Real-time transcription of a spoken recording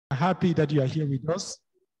happy that you are here with us.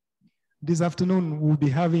 This afternoon, we'll be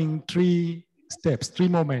having 3 steps, 3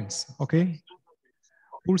 moments, okay?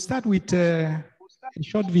 We'll start with a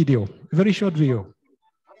short video, a very short video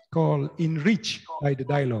called Enrich by the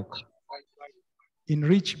Dialogue.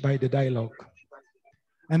 Enrich by the Dialogue.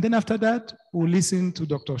 And then after that, we'll listen to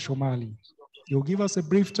Dr. Shomali. He'll give us a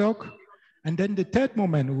brief talk. And then the third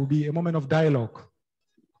moment will be a moment of dialogue,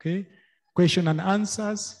 okay? Question and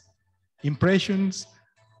answers, impressions,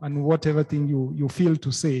 and whatever thing you feel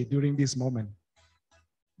to say during this moment.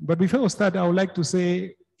 But before we start, I would like to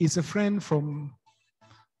say it's a friend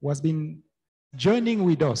who has been journeying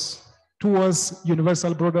with us towards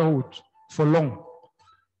universal brotherhood for long.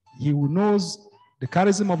 He knows the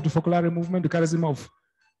charism of the Focolare movement, the charism of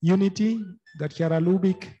unity that Chiara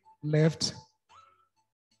Lubich left.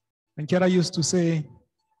 And Chiara used to say,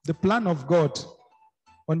 the plan of God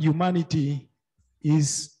on humanity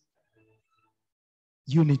is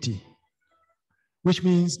unity, which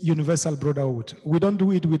means universal brotherhood. We don't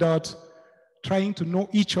do it without trying to know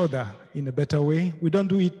each other in a better way. We don't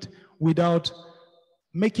do it without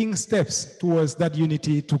making steps towards that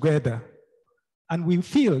unity together. And we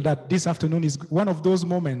feel that this afternoon is one of those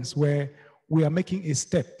moments where we are making a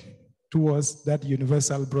step towards that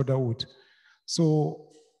universal brotherhood. So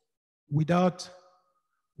without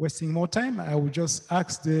wasting more time, I will just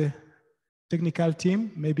ask the technical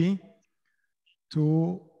team maybe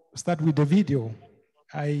to start with the video.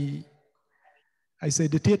 I say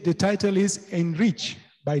the title is Enrich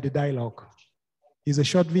by the Dialogue. It's a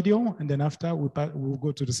short video, and then after we'll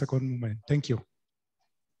go to the second moment. Thank you.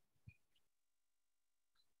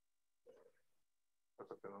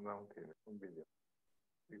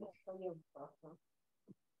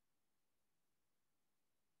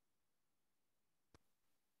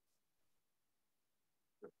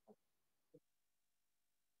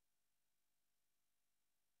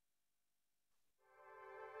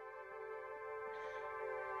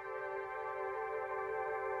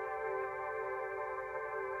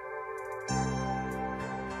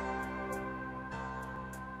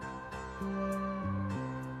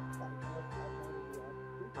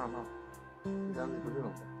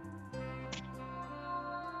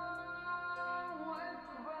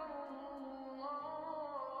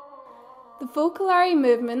 The Focolare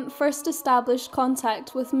movement first established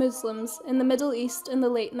contact with Muslims in the Middle East in the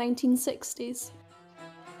late 1960s.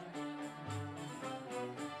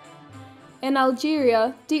 In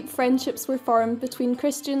Algeria, deep friendships were formed between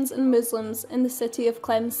Christians and Muslims in the city of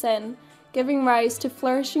Tlemcen, giving rise to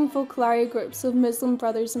flourishing Focolare groups of Muslim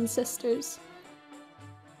brothers and sisters.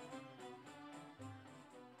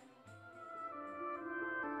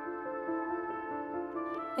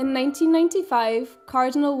 In 1995,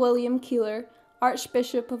 Cardinal William Keeler,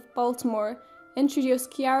 Archbishop of Baltimore,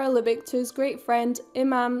 introduced Chiara Lubich to his great friend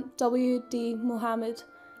Imam W.D. Muhammad,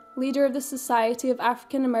 leader of the Society of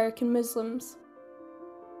African American Muslims.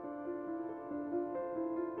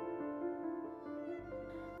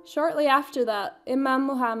 Shortly after that, Imam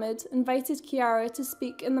Muhammad invited Chiara to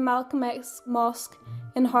speak in the Malcolm X Mosque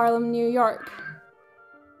in Harlem, New York.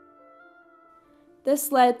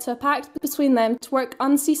 This led to a pact between them to work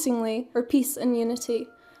unceasingly for peace and unity,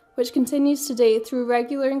 which continues today through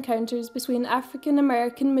regular encounters between African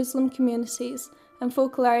American Muslim communities and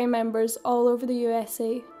Focolare members all over the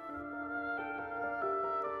USA.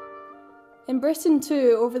 In Britain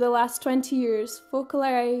too, over the last 20 years,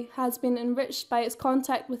 Focolare has been enriched by its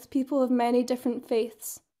contact with people of many different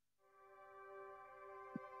faiths.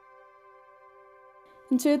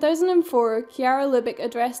 In 2004, Chiara Lubich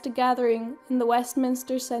addressed a gathering in the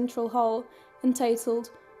Westminster Central Hall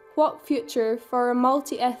entitled, "What Future for a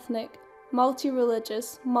Multi-Ethnic,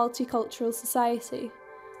 Multi-Religious, Multicultural Society?"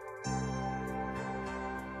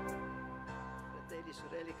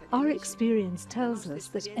 Our experience tells us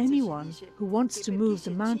that anyone who wants to move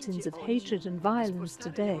the mountains of hatred and violence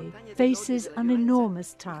today faces an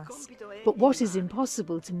enormous task. But what is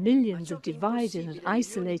impossible to millions of divided and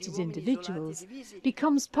isolated individuals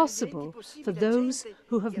becomes possible for those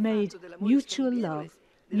who have made mutual love,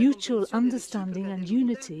 mutual understanding and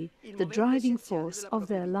unity the driving force of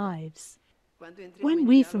their lives. When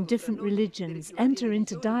we from different religions enter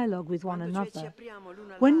into dialogue with one another,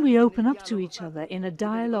 when we open up to each other in a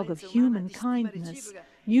dialogue of human kindness,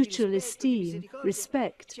 mutual esteem,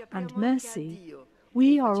 respect and mercy,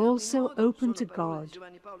 we are also open to God.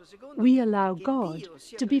 We allow God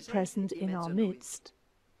to be present in our midst.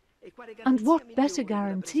 And what better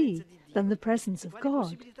guarantee than the presence of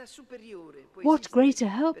God? What greater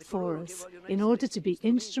help for us in order to be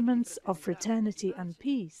instruments of fraternity and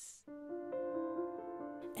peace?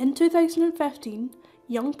 In 2015,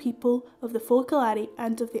 young people of the Focolare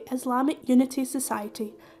and of the Islamic Unity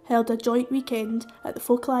Society held a joint weekend at the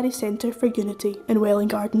Focolare Centre for Unity in Welwyn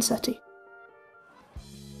Garden City.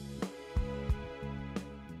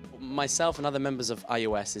 Myself and other members of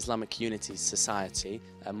IUS, Islamic Unity Society,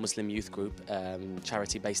 a Muslim youth group,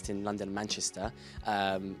 charity based in London and Manchester,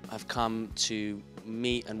 have come to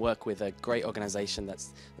meet and work with a great organisation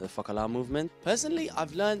that's the Focolare movement. Personally,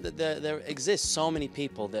 I've learned that there exists so many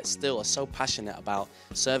people that still are so passionate about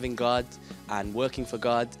serving God and working for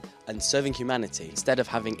God and serving humanity, instead of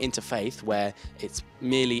having interfaith where it's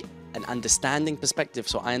merely an understanding perspective,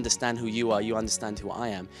 so I understand who you are, you understand who I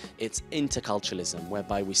am. It's interculturalism,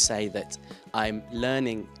 whereby we say that I'm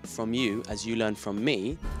learning from you as you learn from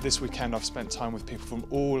me. This weekend I've spent time with people from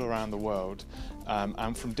all around the world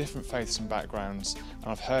and from different faiths and backgrounds, and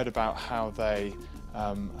I've heard about how they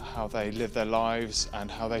live their lives and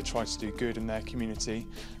how they try to do good in their community.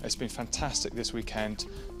 It's been fantastic this weekend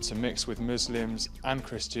to mix with Muslims and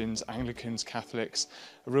Christians, Anglicans, Catholics,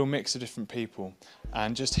 a real mix of different people,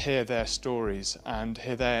 and just hear their stories and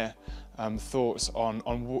hear their thoughts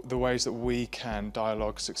on the ways that we can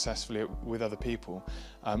dialogue successfully with other people.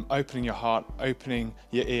 Opening your heart, opening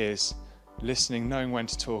your ears, listening, knowing when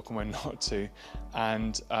to talk and when not to,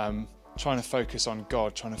 and trying to focus on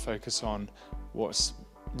God, trying to focus on what's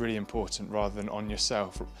really important rather than on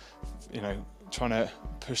yourself, you know, trying to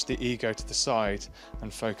push the ego to the side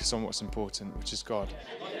and focus on what's important, which is God.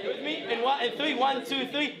 With me in 3, 1, 2,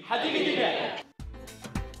 3,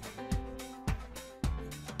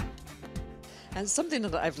 And something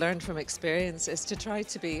that I've learned from experience is to try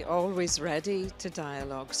to be always ready to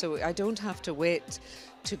dialogue. So I don't have to wait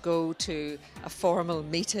to go to a formal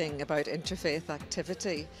meeting about interfaith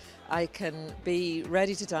activity. I can be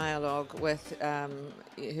ready to dialogue with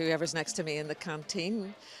whoever's next to me in the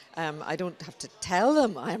canteen. I don't have to tell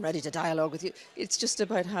them I'm ready to dialogue with you. It's just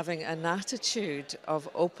about having an attitude of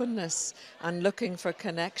openness and looking for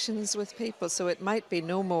connections with people. So it might be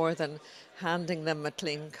no more than handing them a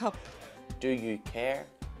clean cup. Do you care?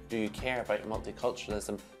 Do you care about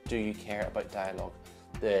multiculturalism? Do you care about dialogue?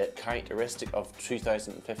 The characteristic of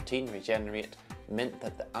 2015 Regenerate meant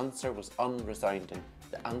that the answer was unresounding.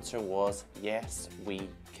 The answer was, yes, we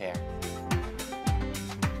care.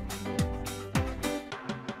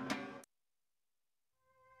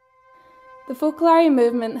 The Focolare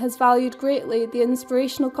movement has valued greatly the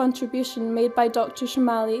inspirational contribution made by Dr.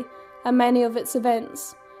 Shomali at many of its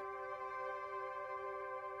events.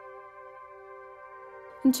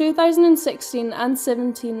 In 2016 and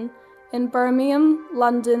 17, in Birmingham,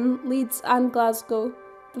 London, Leeds and Glasgow,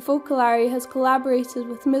 the Focolare has collaborated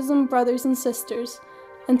with Muslim brothers and sisters,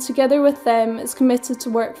 and together with them is committed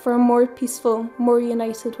to work for a more peaceful, more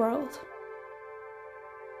united world.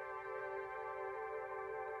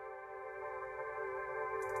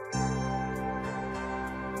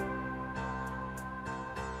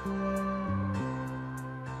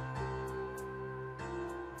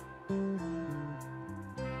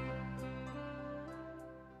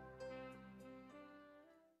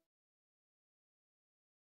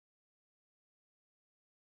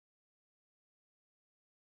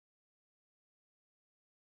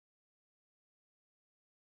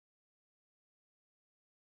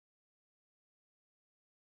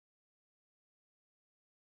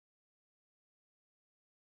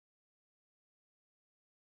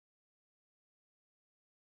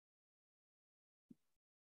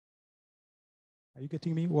 Are you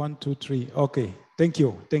getting me? 1, 2, 3. Okay, thank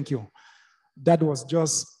you, thank you. That was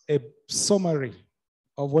just a summary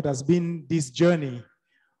of what has been this journey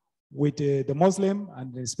with the Muslim,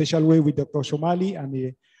 and in a special way with Dr. Shomali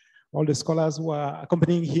and all the scholars who are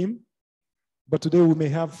accompanying him. But today we may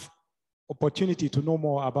have opportunity to know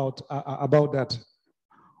more about that.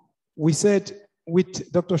 We said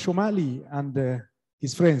with Dr. Shomali and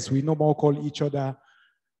his friends, we no more call each other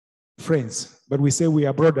friends, but we say we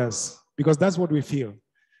are brothers, because that's what we feel.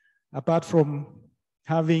 Apart from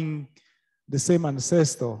having the same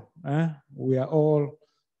ancestor, we are all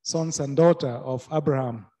sons and daughters of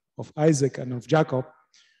Abraham, of Isaac, and of Jacob.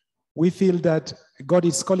 We feel that God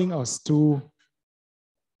is calling us to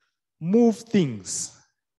move things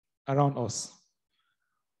around us.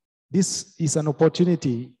 This is an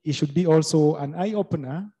opportunity. It should be also an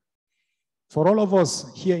eye-opener for all of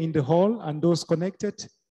us here in the hall and those connected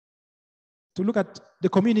to look at the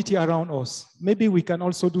community around us. Maybe we can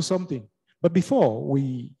also do something. But before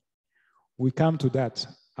we come to that,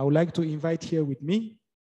 I would like to invite here with me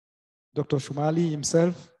Dr. Shomali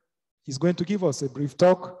himself. He's going to give us a brief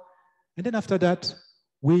talk. And then after that,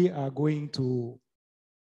 we are going to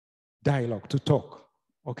dialogue, to talk.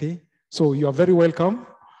 Okay? So you are very welcome.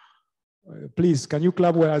 Please, can you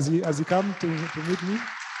clap as he come to meet me?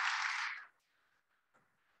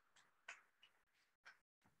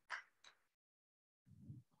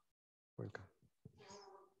 Welcome.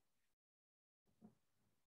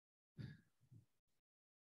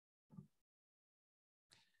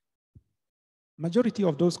 Majority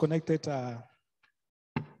of those connected are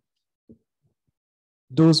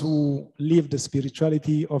those who live the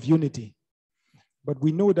spirituality of unity. But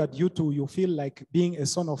we know that you too, you feel like being a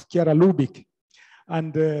son of Chiara Lubich,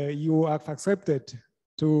 and you have accepted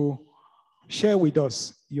to share with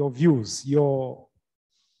us your views, your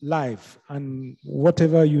life, and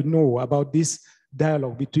whatever you know about this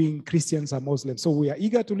dialogue between Christians and Muslims. So we are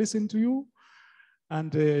eager to listen to you.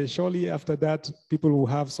 And surely after that, people will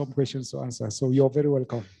have some questions to answer. So you're very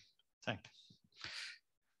welcome. Thank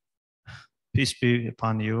you. Peace be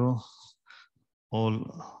upon you, all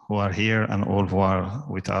who are here and all who are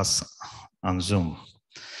with us on Zoom.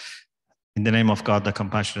 In the name of God, the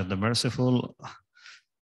compassionate, the merciful,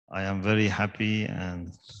 I am very happy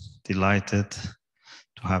and delighted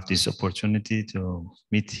to have this opportunity to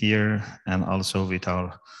meet here and also with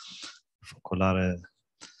our Focolare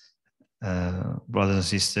brothers and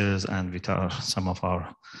sisters, and with some of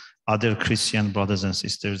our other Christian brothers and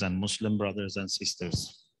sisters and Muslim brothers and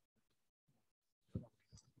sisters.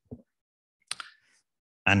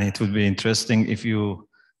 And it would be interesting if you,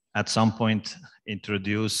 at some point,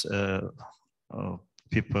 introduce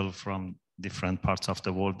people from different parts of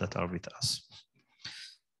the world that are with us.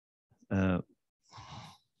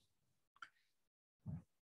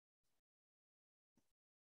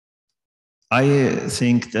 I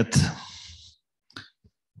think that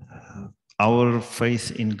our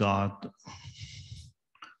faith in God,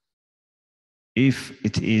 if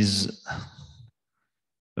it is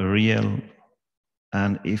real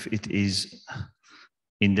and if it is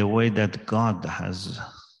in the way that God has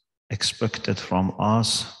expected from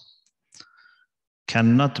us,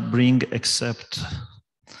 cannot bring except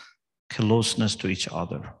closeness to each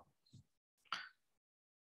other.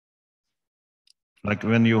 Like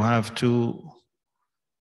when you have two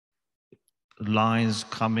lines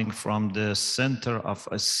coming from the center of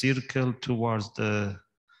a circle towards the,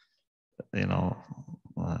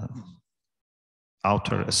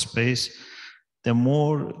 outer space, the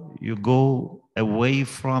more you go away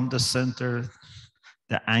from the center,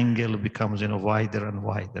 the angle becomes wider and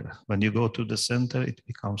wider. When you go to the center, it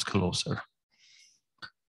becomes closer.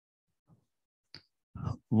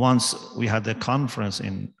 Once we had a conference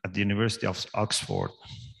at the University of Oxford,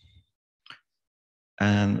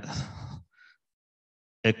 and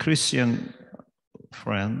a Christian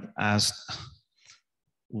friend asked,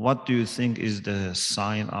 what do you think is the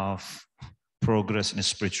sign of progress in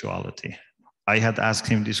spirituality? I had asked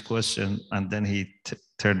him this question, and then he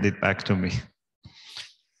turned it back to me.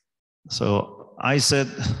 So I said,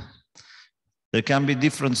 there can be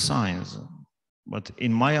different signs, but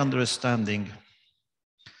in my understanding,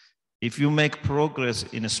 if you make progress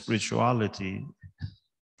in spirituality,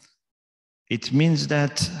 it means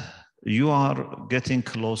that you are getting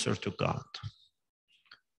closer to God.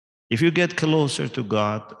 If you get closer to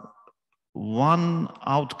God, one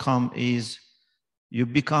outcome is you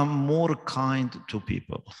become more kind to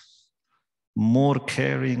people, more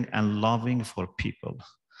caring and loving for people.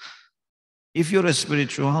 If your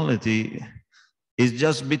spirituality is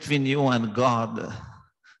just between you and God,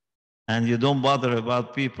 and you don't bother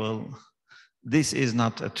about people, this is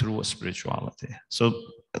not a true spirituality. So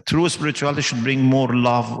true spirituality should bring more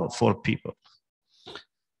love for people.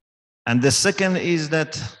 And the second is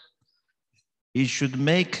that it should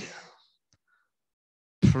make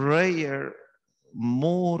prayer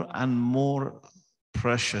more and more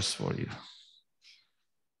precious for you.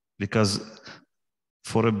 Because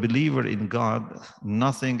for a believer in God,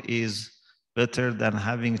 nothing is better than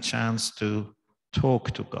having a chance to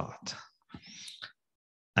talk to God.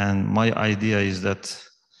 And my idea is that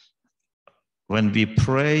when we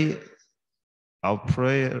pray, our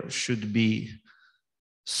prayer should be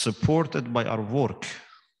supported by our work.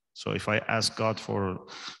 So if I ask God for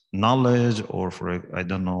knowledge or for,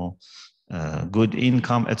 good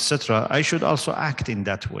income, etc., I should also act in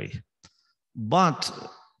that way. But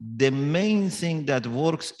the main thing that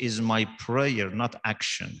works is my prayer, not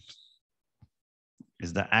action.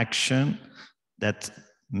 Is the action that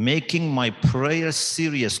making my prayer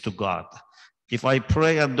serious to God. If I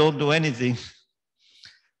pray and don't do anything.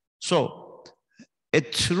 So a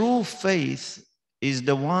true faith is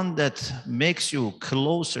the one that makes you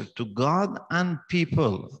closer to God and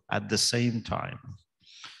people at the same time.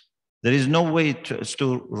 There is no way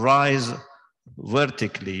to rise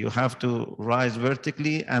vertically. You have to rise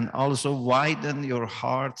vertically and also widen your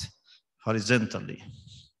heart horizontally.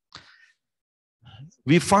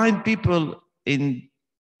 We find people in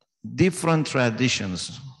different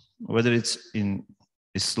traditions, whether it's in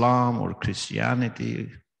Islam or Christianity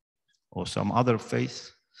or some other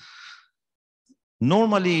faith.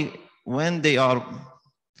 Normally, when they are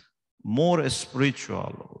more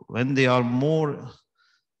spiritual, when they are more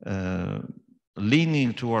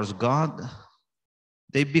leaning towards God,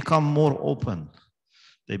 they become more open.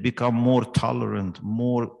 They become more tolerant,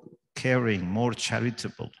 more caring, more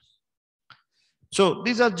charitable. So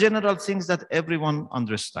these are general things that everyone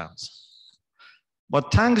understands.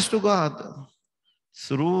 But thanks to God,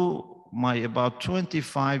 through my about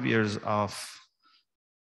 25 years of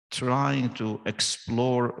trying to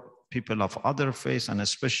explore people of other faiths, and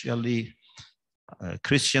especially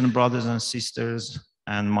Christian brothers and sisters,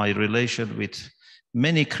 and my relation with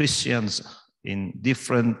many Christians in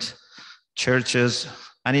different churches,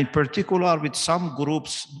 and in particular with some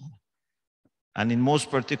groups, and in most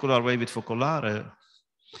particular way with Focolare,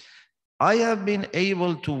 I have been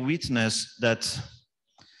able to witness that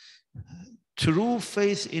true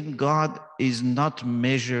faith in God is not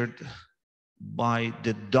measured by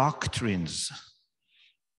the doctrines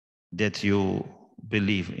that you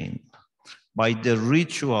believe in, by the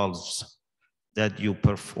rituals that you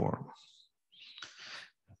perform.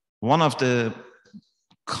 One of the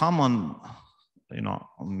common,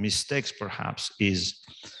 mistakes perhaps is,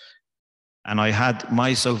 and I had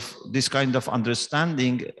myself this kind of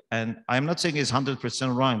understanding, and I'm not saying it's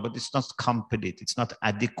 100% wrong, but it's not complete, it's not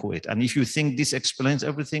adequate. And if you think this explains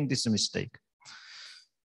everything, this is a mistake.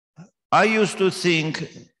 I used to think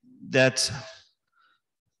that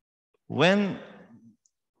when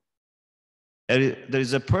there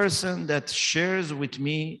is a person that shares with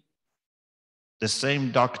me the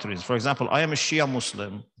same doctrines, for example, I am a Shia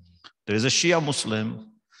Muslim, there is a Shia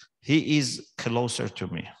Muslim, he is closer to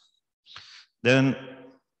me. Then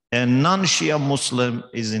a non-Shia Muslim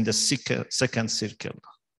is in the second circle.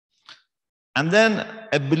 And then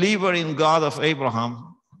a believer in God of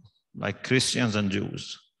Abraham, like Christians and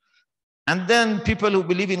Jews. And then people who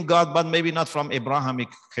believe in God, but maybe not from Abrahamic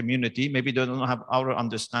community, maybe they don't have our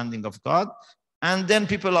understanding of God. And then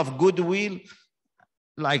people of goodwill,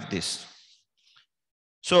 like this.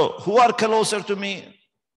 So who are closer to me?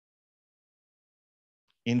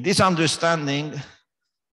 In this understanding,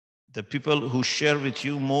 the people who share with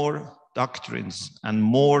you more doctrines and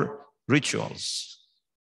more rituals.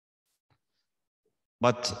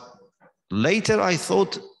 But later I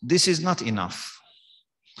thought this is not enough.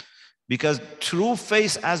 Because true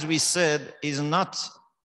faith, as we said, is not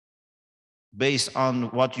based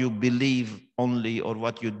on what you believe only or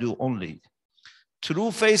what you do only.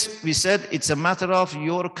 True faith, we said, it's a matter of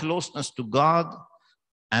your closeness to God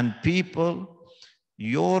and people,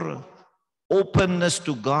 your openness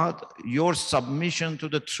to God, your submission to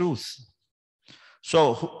the truth.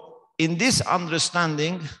 So in this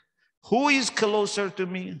understanding, who is closer to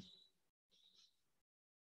me?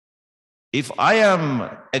 If I am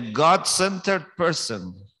a God-centered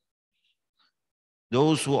person,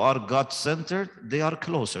 those who are God-centered, they are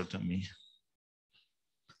closer to me.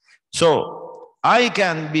 So I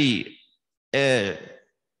can be a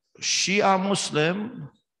Shia Muslim,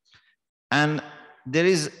 and there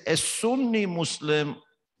is a Sunni Muslim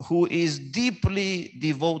who is deeply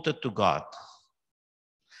devoted to God.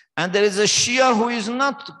 And there is a Shia who is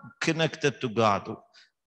not connected to God.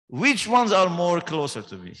 Which ones are more closer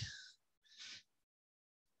to me?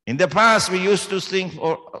 In the past, we used to think,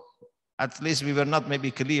 or at least we were not maybe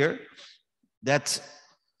clear, that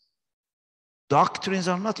doctrines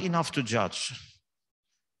are not enough to judge.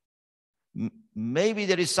 Maybe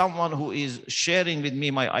there is someone who is sharing with me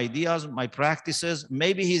my ideas, my practices.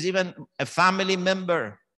 Maybe he's even a family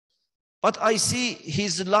member. But I see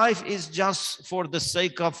his life is just for the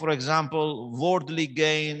sake of, for example, worldly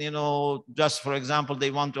gain, just for example, they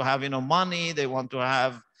want to have, money, they want to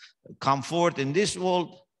have comfort in this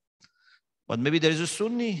world. But maybe there is a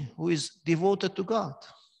Sunni who is devoted to God.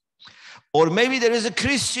 Or maybe there is a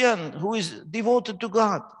Christian who is devoted to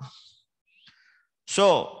God.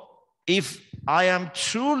 So if I am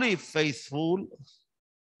truly faithful,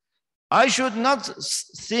 I should not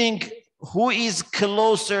think who is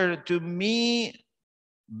closer to me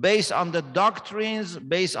based on the doctrines,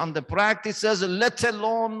 based on the practices, let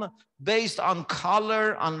alone based on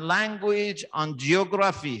color, on language, on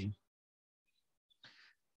geography.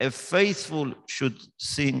 A faithful should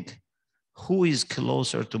think, who is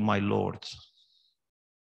closer to my Lord?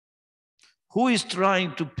 Who is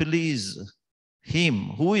trying to please him?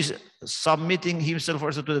 Who is submitting himself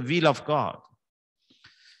also to the will of God?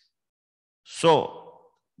 So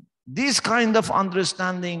this kind of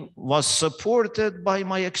understanding was supported by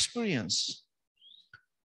my experience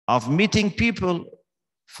of meeting people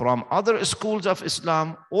from other schools of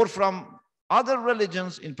Islam or from other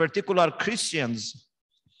religions, in particular Christians,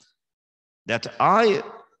 that I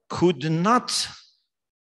could not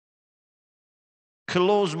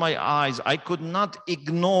close my eyes. I could not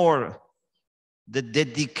ignore the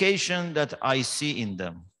dedication that I see in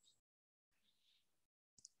them.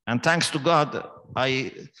 And thanks to God,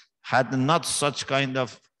 I had not such kind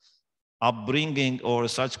of upbringing or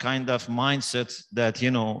such kind of mindset that,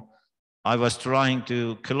 you know, I was trying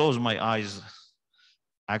to close my eyes.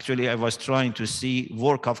 Actually, I was trying to see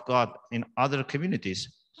work of God in other communities.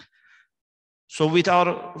 So with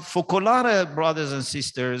our Focolare brothers and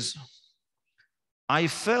sisters, I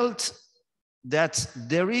felt that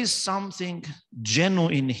there is something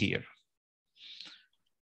genuine here.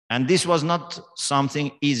 And this was not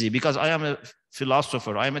something easy, because I am a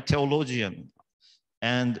philosopher, I am a theologian,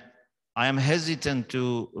 and I am hesitant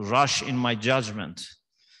to rush in my judgment.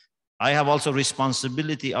 I have also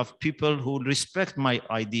responsibility of people who respect my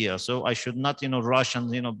idea, so I should not, rush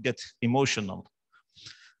and, get emotional.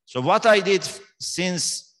 So what I did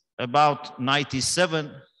since about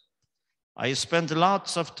 97, I spent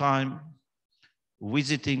lots of time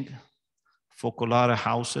visiting Focolare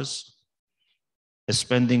houses,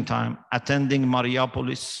 spending time attending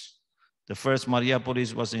Marapolis. The first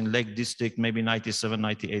Marapolis was in Lake District, maybe 97,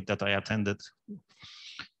 98 that I attended.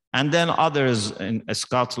 And then others in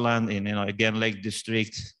Scotland, in again Lake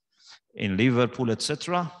District, in Liverpool,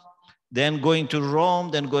 etc. Then going to Rome,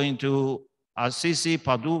 then going to Assisi,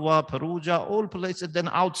 Padua, Perugia, all places. Then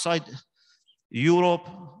outside Europe,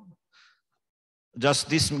 just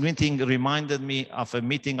this meeting reminded me of a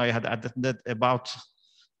meeting I had attended about,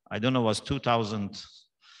 I don't know, it was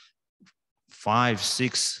 2005,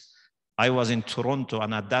 6. I was in Toronto,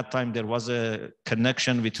 and at that time there was a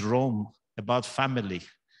connection with Rome about family,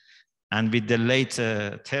 and with the late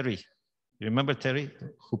Terry. You remember Terry,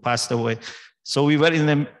 who passed away? So we were in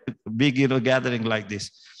a big gathering like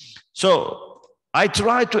this. So I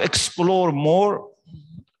tried to explore more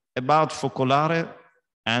about Focolare,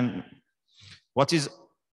 and what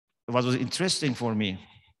was interesting for me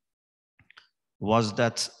was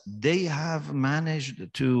that they have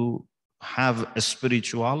managed to have a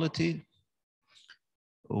spirituality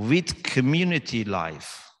with community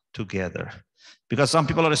life together. Because some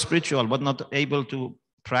people are spiritual, but not able to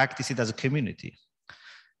practice it as a community.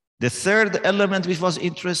 The third element which was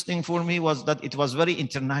interesting for me was that it was very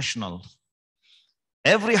international.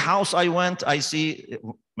 Every house I went, I see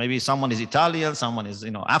maybe someone is Italian, someone is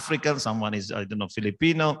African, someone is, I don't know,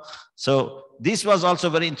 Filipino. So this was also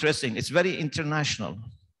very interesting. It's very international.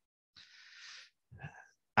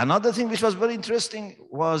 Another thing which was very interesting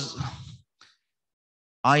was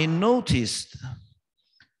I noticed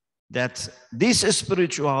that this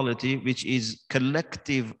spirituality, which is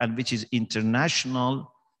collective and which is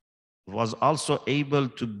international, was also able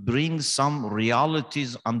to bring some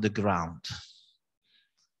realities on the ground.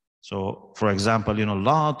 So, for example,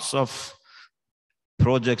 lots of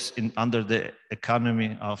projects under the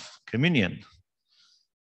economy of communion.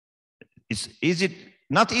 It's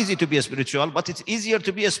not easy to be a spiritual, but it's easier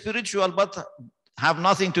to be a spiritual, but have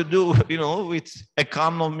nothing to do, with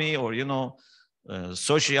economy or,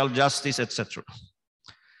 social justice, etc.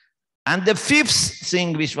 And the fifth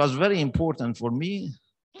thing, which was very important for me,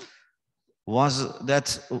 was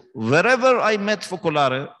that wherever I met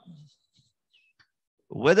Focolare,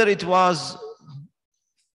 whether it was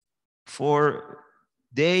for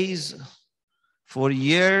days, for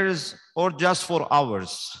years, or just for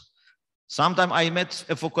hours. Sometimes I met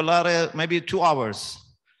a Focolare maybe 2 hours.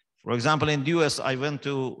 For example, in the US, I went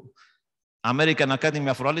to American Academy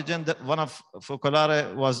of Religion. One of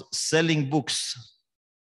Focolare was selling books.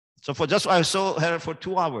 So I saw her for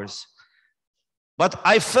 2 hours. But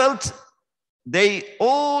I felt they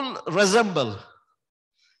all resemble.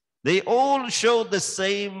 They all show the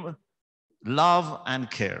same love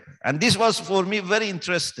and care. And this was for me very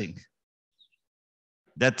interesting.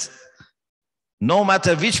 That no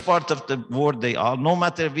matter which part of the world they are, no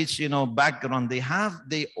matter which background they have,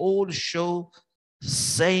 they all show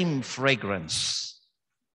same fragrance.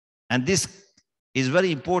 And this is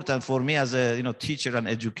very important for me as a teacher and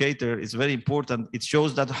educator. It's very important. It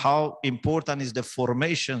shows that how important is the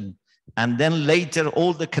formation, and then later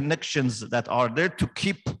all the connections that are there to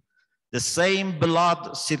keep the same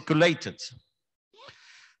blood circulated.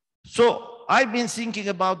 So I've been thinking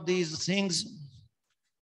about these things,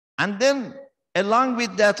 and then along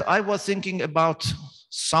with that, I was thinking about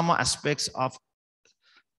some aspects of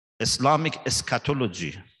Islamic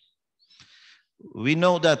eschatology. we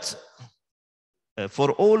know that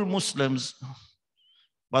for all Muslims,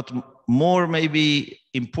 but more maybe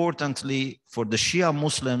importantly for the Shia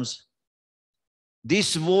Muslims,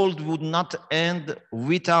 this world would not end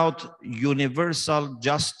without universal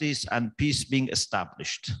justice and peace being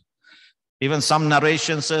established. Even some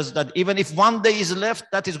narration says that even if one day is left,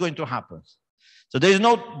 that is going to happen. So there is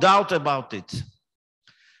no doubt about it.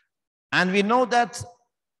 And we know that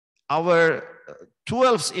our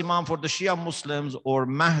 12th Imam for the Shia Muslims, or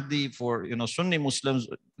Mahdi for Sunni Muslims,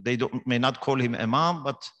 they may not call him Imam,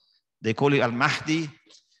 but they call him Al-Mahdi.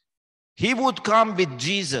 He would come with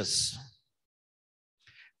Jesus.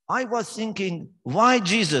 I was thinking, why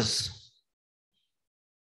Jesus?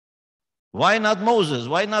 Why not Moses?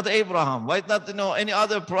 Why not Abraham? Why not any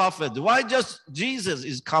other prophet? Why just Jesus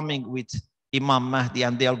is coming with Imam Mahdi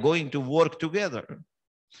and they are going to work together?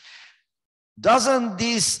 Doesn't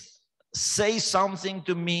this say something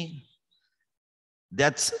to me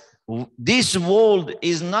that this world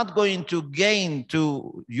is not going to gain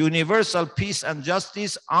to universal peace and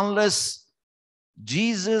justice unless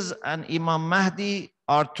Jesus and Imam Mahdi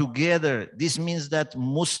are together? This means that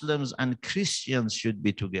Muslims and Christians should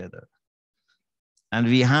be together. And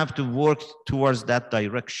we have to work towards that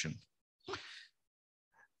direction.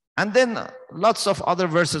 And then lots of other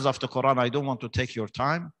verses of the Quran. I don't want to take your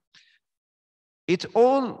time. It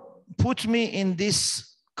all put me in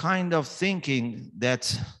this kind of thinking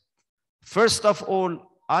that, first of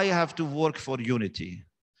all, I have to work for unity.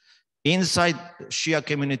 Inside Shia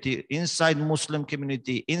community, inside Muslim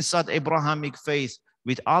community, inside Abrahamic faith,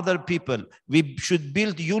 with other people, we should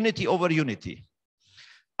build unity over unity.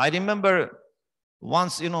 I remember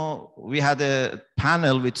once, we had a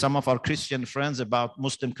panel with some of our Christian friends about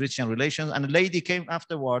Muslim-Christian relations, and a lady came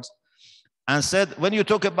afterwards and said, when you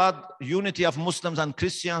talk about unity of Muslims and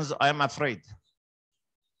Christians, I am afraid.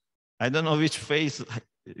 I don't know which faith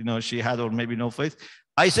she had, or maybe no faith.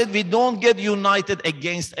 I said, we don't get united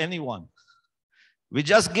against anyone. We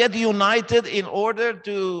just get united in order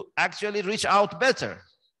to actually reach out better.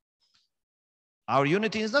 Our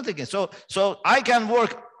unity is not against. So I can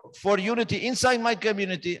work for unity inside my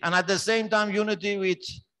community, and at the same time unity with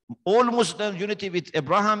all Muslims, unity with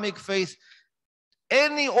Abrahamic faith.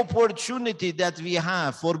 Any opportunity that we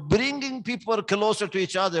have for bringing people closer to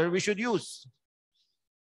each other, we should use.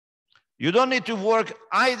 You don't need to work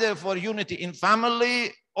either for unity in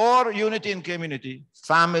family or unity in community.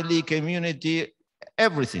 Family, community,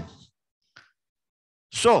 everything.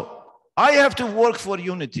 So I have to work for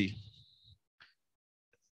unity.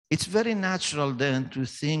 It's very natural then to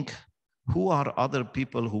think, who are other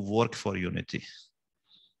people who work for unity?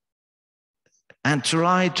 And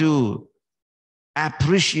try to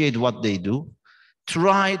appreciate what they do,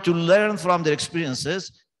 try to learn from their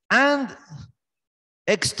experiences, and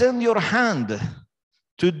extend your hand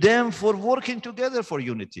to them for working together for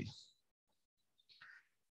unity.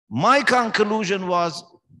 My conclusion was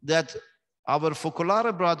that our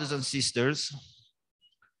Focolare brothers and sisters,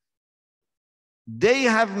 they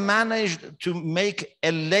have managed to make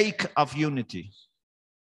a lake of unity.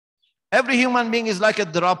 Every human being is like a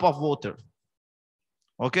drop of water,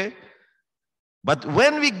 okay? But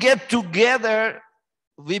when we get together,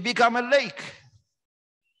 we become a lake.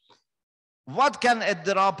 What can a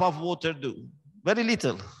drop of water do? Very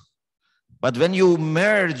little. But when you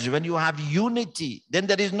merge, when you have unity, then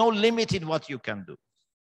there is no limit in what you can do.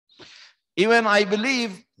 Even I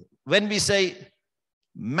believe when we say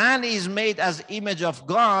man is made as image of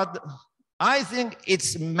God, I think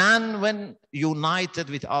it's man when united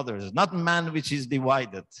with others, not man which is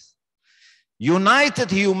divided.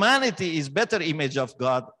 United humanity is better image of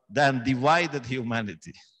God than divided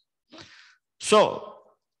humanity. So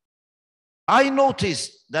I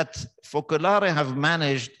noticed that Focolare have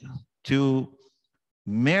managed to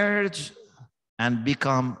merge and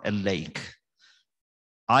become a lake.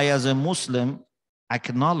 I, as a Muslim,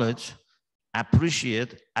 acknowledge,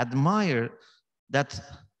 appreciate, admire that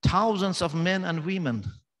thousands of men and women,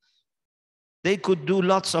 they could do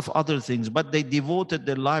lots of other things, but they devoted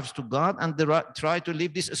their lives to God and they try to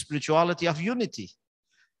live this spirituality of unity.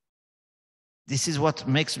 This is what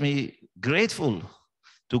makes me grateful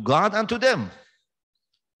to God and to them.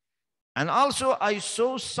 And also I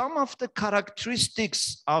saw some of the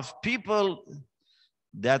characteristics of people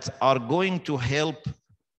that are going to help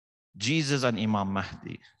Jesus and Imam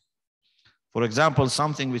Mahdi. For example,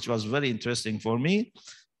 something which was very interesting for me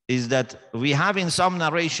is that we have in some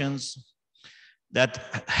narrations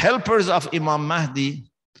that helpers of Imam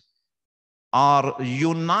Mahdi are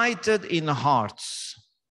united in hearts.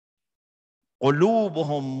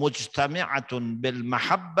 قلوبهم مجتمعة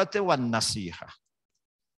بالمحبة والنصيحة.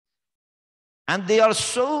 And they are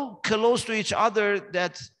so close to each other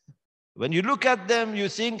that when you look at them, you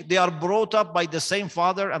think they are brought up by the same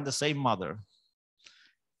father and the same mother.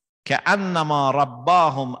 كأنما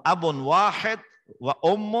رباهم أب واحد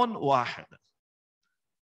وأم واحد.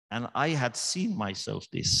 And I had seen myself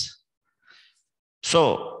this.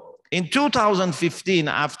 So in 2015,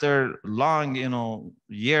 after long,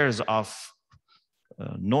 years of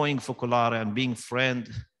knowing Focolare and being friend,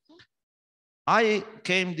 I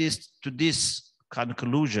came to this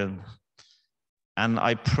conclusion, and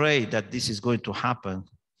I pray that this is going to happen,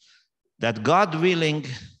 that God willing,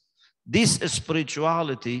 this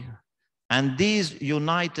spirituality and these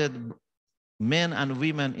united men and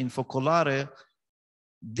women in Focolare,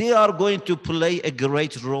 they are going to play a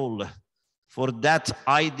great role for that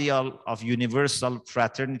ideal of universal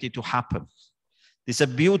fraternity to happen. It's a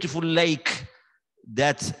beautiful lake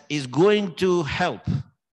that is going to help.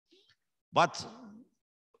 But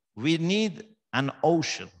we need an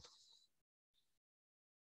ocean.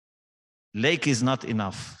 Lake is not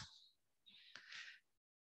enough.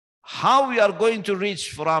 How we are going to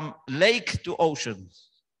reach from lake to ocean?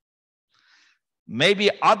 Maybe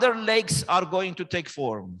other lakes are going to take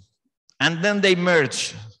form and then they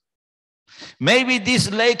merge. Maybe this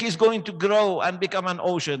lake is going to grow and become an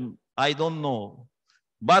ocean. I don't know.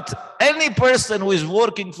 But any person who is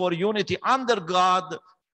working for unity under God,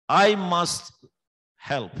 I must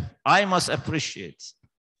help. I must appreciate.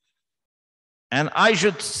 And I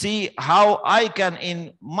should see how I can,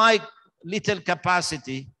 in my little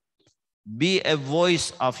capacity, be a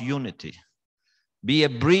voice of unity, be a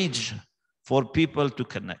bridge for people to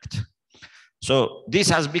connect. So this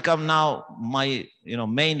has become now my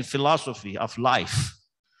main philosophy of life.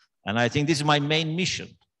 And I think this is my main mission.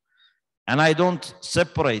 And I don't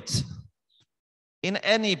separate. In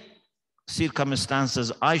any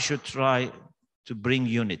circumstances, I should try to bring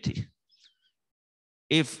unity.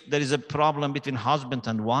 If there is a problem between husband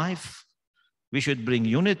and wife, we should bring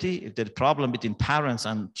unity. If there's a problem between parents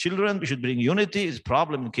and children, we should bring unity. It's a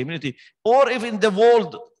problem in community. Or if in the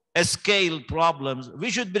world scale problems, we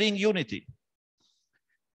should bring unity.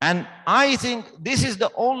 And I think this is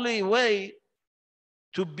the only way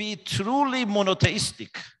to be truly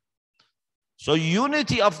monotheistic. So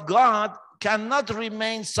unity of God cannot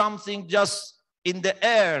remain something just in the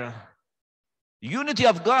air. Unity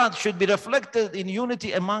of God should be reflected in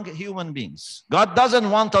unity among human beings. God doesn't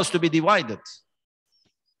want us to be divided.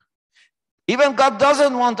 Even God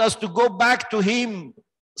doesn't want us to go back to Him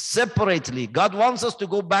separately. God wants us to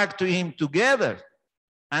go back to Him together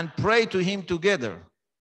and pray to Him together.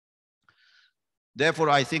 Therefore,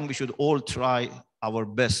 I think we should all try our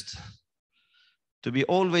best to be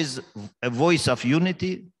always a voice of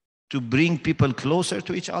unity, to bring people closer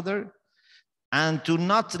to each other, and to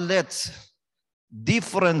not let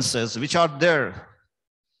differences which are there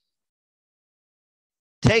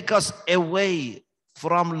take us away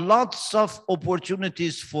from lots of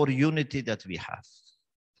opportunities for unity that we have.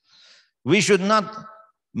 We should not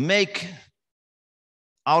make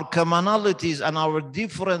our commonalities and our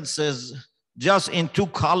differences just in two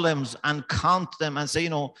columns and count them and say,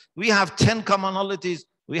 we have 10 commonalities,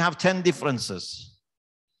 we have 10 differences.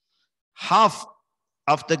 Half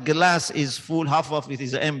of the glass is full, half of it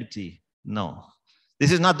is empty. No,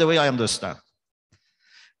 this is not the way I understand.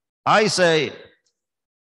 I say,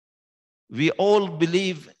 we all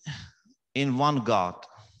believe in one God.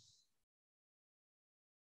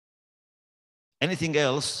 Anything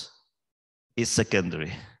else is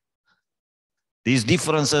secondary. These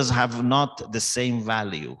differences have not the same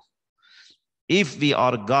value. If we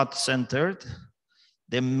are God-centered,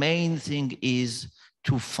 the main thing is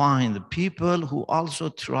to find people who also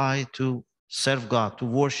try to serve God, to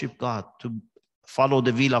worship God, to follow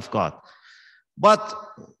the will of God. But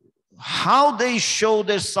how they show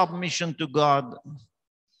their submission to God,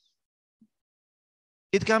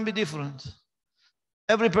 it can be different.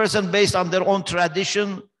 Every person based on their own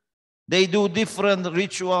tradition, they do different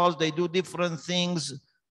rituals, they do different things.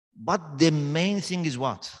 But the main thing is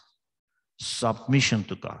what? Submission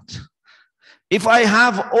to God. If I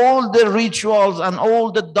have all the rituals and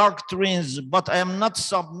all the doctrines, but I am not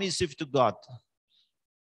submissive to God,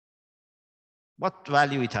 what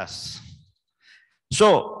value it has?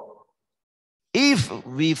 So, if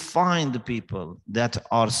we find people that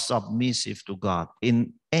are submissive to God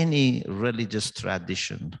in any religious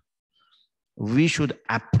tradition, we should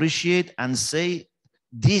appreciate and say,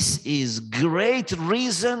 this is great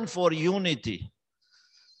reason for unity.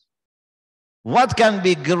 What can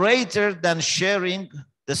be greater than sharing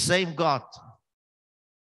the same God?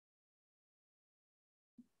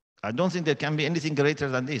 I don't think there can be anything greater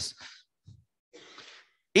than this.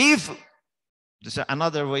 If This is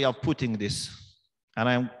another way of putting this. And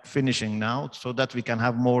I'm finishing now so that we can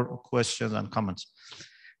have more questions and comments.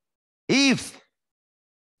 If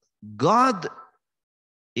God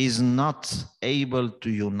is not able to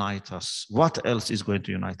unite us, what else is going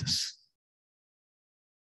to unite us?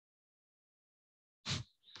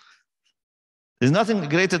 There's nothing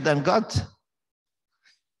greater than God.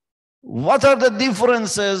 What are the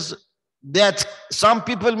differences that some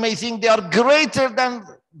people may think they are greater than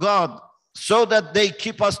God so that they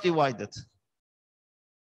keep us divided?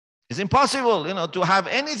 It's impossible, to have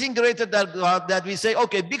anything greater than God that we say,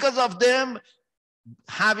 okay, because of them,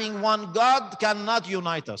 having one God cannot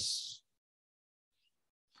unite us.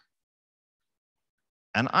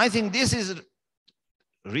 And I think this is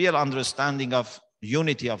real understanding of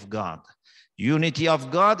unity of God. Unity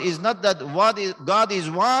of God is not that God is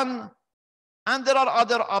one and there are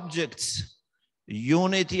other objects.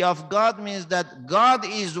 Unity of God means that God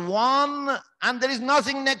is one and there is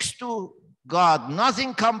nothing next to God,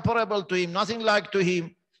 nothing comparable to him, nothing like to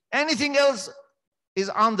him. Anything else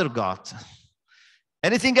is under God.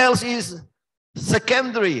 Anything else is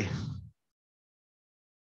secondary.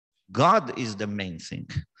 God is the main thing.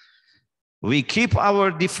 We keep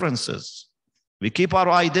our differences. We keep our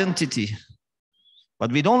identity.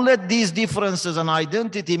 But we don't let these differences and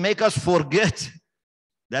identity make us forget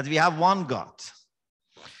that we have one God.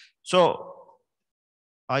 So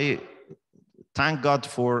I thank God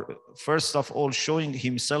for, first of all, showing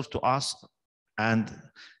himself to us and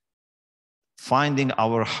finding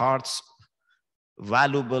our hearts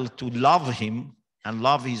valuable to love him and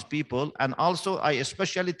love his people. And also I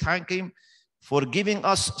especially thank him for giving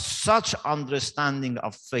us such understanding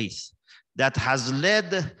of faith that has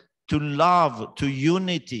led to love, to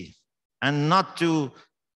unity, and not to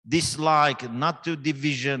dislike, not to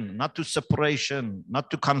division, not to separation, not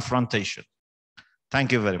to confrontation.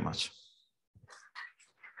 Thank you very much.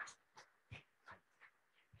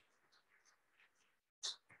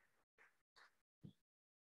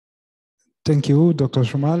 Thank you, Dr.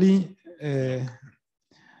 Shomali.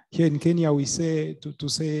 Here in Kenya, we say, to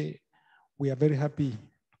say we are very happy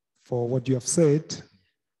for what you have said.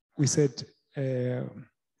 We said,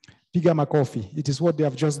 piga makofi. It is what they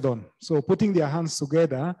have just done. So putting their hands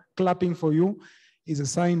together, clapping for you, is a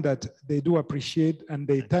sign that they do appreciate and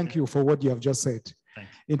they thank you for what you have just said.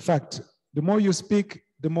 In fact, the more you speak,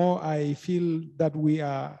 the more I feel that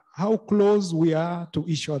how close we are to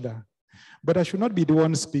each other. But I should not be the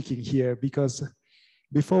one speaking here, because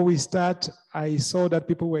before we start, I saw that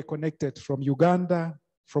people were connected from Uganda,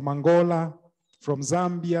 from Angola, from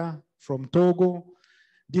Zambia, from Togo,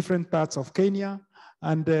 different parts of Kenya,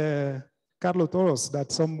 and Carlo Toros,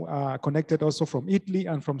 that some are connected also from Italy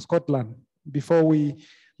and from Scotland. Before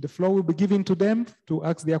the floor will be given to them to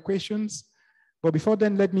ask their questions. But before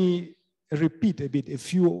then, let me repeat a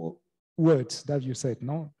few words that you said,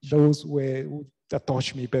 no? Those that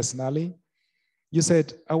touched me personally. You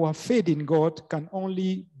said, our faith in God can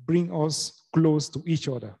only bring us close to each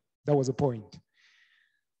other. That was the point.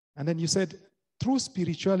 And then you said, true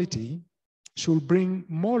spirituality should bring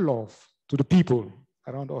more love to the people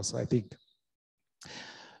around us, I think.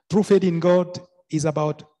 True faith in God is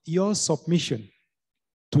about your submission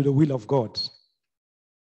to the will of God.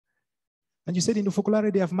 And you said in the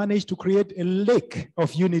Focolare, they have managed to create a lake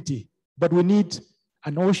of unity, but we need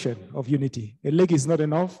an ocean of unity. A lake is not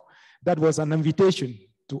enough. That was an invitation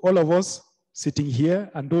to all of us sitting here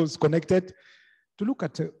and those connected to look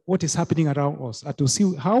at what is happening around us and to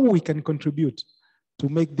see how we can contribute to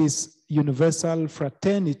make this universal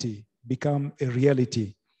fraternity become a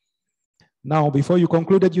reality. Now, before you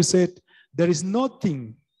concluded, you said, there is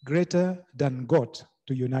nothing greater than God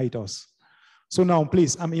to unite us. So now,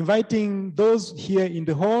 please, I'm inviting those here in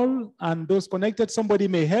the hall and those connected. Somebody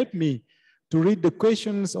may help me to read the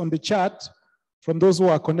questions on the chat from those who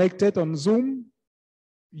are connected on Zoom.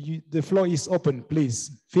 The floor is open,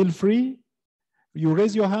 please. Feel free. You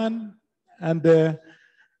raise your hand, and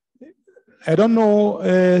I don't know,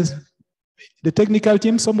 the technical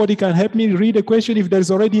team, somebody can help me read a question if there's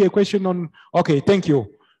already a question on. Okay, thank you.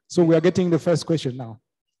 So we are getting the first question now.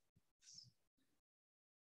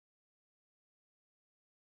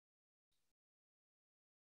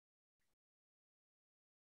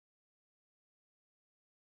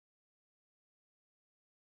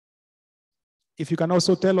 If you can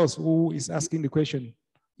also tell us who is asking the question.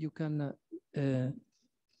 You can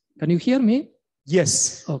you hear me?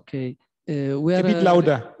 Yes. Okay. We are a bit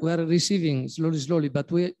louder. We are receiving slowly,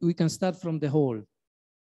 but we can start from the whole.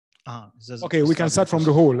 Okay, we can start from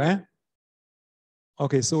the whole, eh?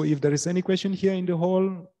 Okay, so if there is any question here in the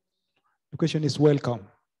hall, the question is welcome.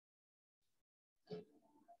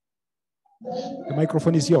 The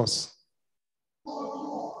microphone is yours.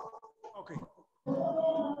 Okay.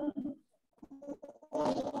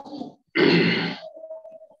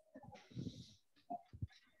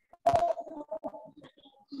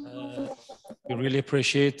 We really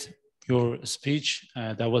appreciate your speech.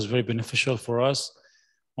 That was very beneficial for us.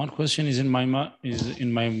 One question is in my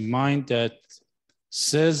mind that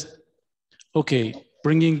says, okay,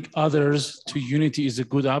 bringing others to unity is a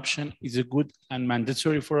good option, is a good and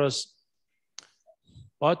mandatory for us.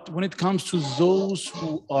 But when it comes to those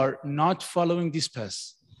who are not following this path,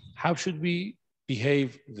 how should we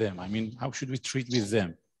behave them? I mean, how should we treat with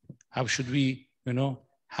them? How should we,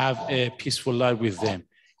 have a peaceful life with them?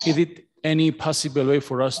 Is it any possible way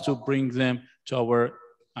for us to bring them to our,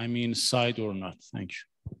 side or not? Thank you.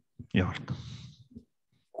 Yeah.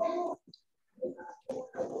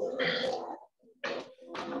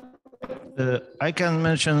 I can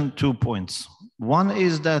mention 2 points. One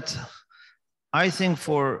is that I think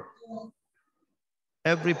for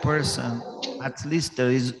every person, at least there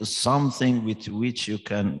is something with which you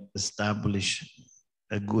can establish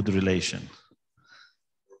a good relation.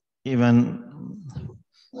 Even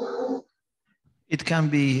it can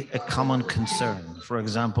be a common concern. For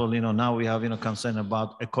example, now we have, concern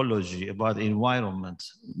about ecology, about environment.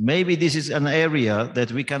 Maybe this is an area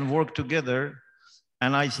that we can work together.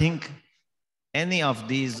 And I think any of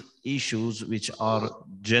these issues which are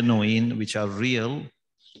genuine, which are real,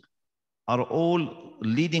 are all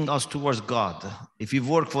leading us towards God. If we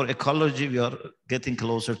work for ecology, we are getting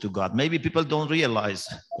closer to God. Maybe people don't realize,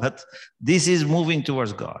 but this is moving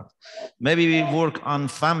towards God. Maybe we work on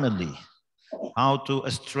family, how to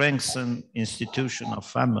strengthen institution of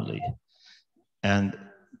family. And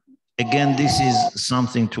again, this is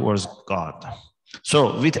something towards God.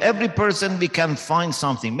 So with every person, we can find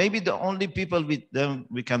something. Maybe the only people with them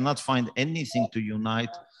we cannot find anything to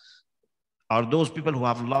unite are those people who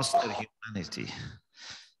have lost their humanity.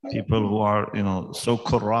 People who are, so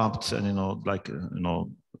corrupt and,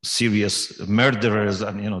 serious murderers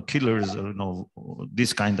and, killers,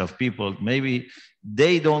 this kind of people. Maybe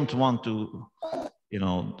they don't want to,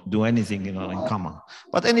 do anything, in common.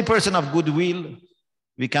 But any person of goodwill,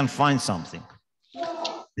 we can find something.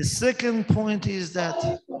 The second point is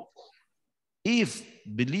that if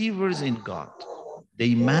believers in God,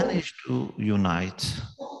 they manage to unite,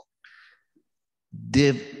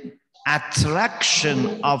 the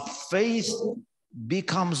attraction of faith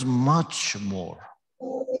becomes much more.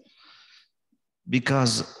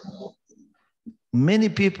 Because many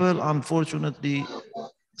people, unfortunately,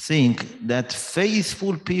 think that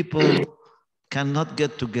faithful people cannot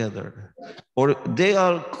get together, or they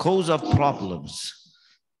are cause of problems.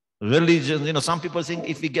 Religion, some people think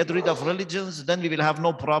if we get rid of religions, then we will have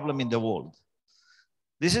no problem in the world.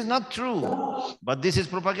 This is not true, but this is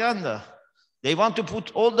propaganda. They want to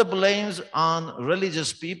put all the blames on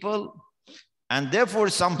religious people, and therefore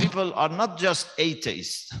some people are not just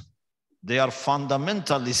atheists, they are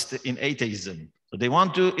fundamentalists in atheism. So they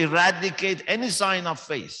want to eradicate any sign of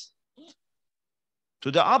faith.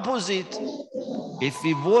 To the opposite, if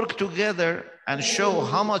we work together and show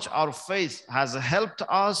how much our faith has helped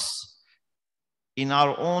us in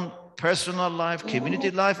our own personal life,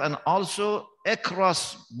 community life, and also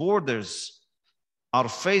across borders, our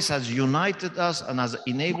faith has united us and has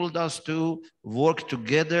enabled us to work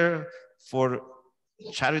together for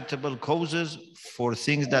charitable causes, for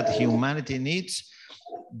things that humanity needs.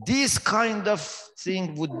 This kind of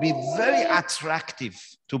thing would be very attractive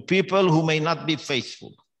to people who may not be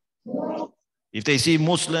faithful. If they see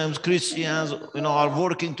Muslims, Christians, are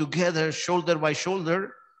working together shoulder by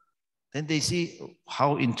shoulder, then they see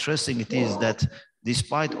how interesting it is that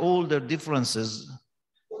despite all their differences,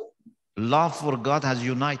 love for God has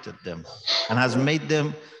united them and has made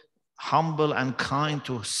them humble and kind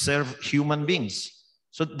to serve human beings.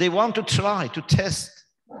 So they want to try to test.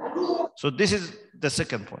 So this is the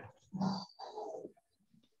second point.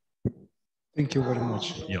 Thank you very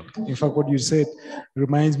much. Yeah. In fact, what you said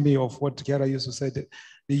reminds me of what Kiara used to say. That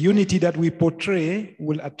the unity that we portray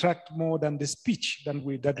will attract more than the speech that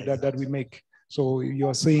we make. So you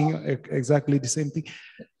are saying exactly the same thing.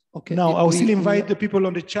 Okay. Now, I'll still invite the people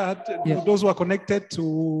on the chat, those who are connected,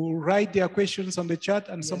 to write their questions on the chat,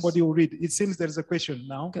 and somebody will read. It seems there's a question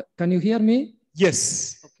now. Can you hear me?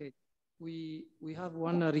 Yes. Okay. We have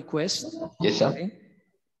one request. Yes, sir. Okay.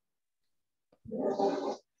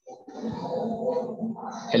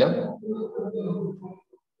 Hello?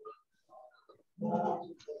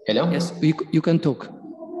 Hello? Yes, you can talk.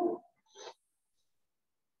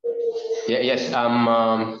 Yes,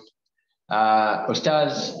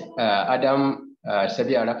 Ustaz Adam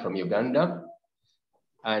Sabiara from Uganda.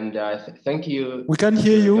 And thank you. We can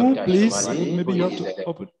hear you, Dr. please. Shomali, Maybe you have to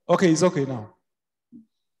open. Okay, it's okay now.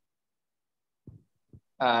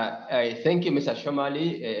 Thank you, Mr.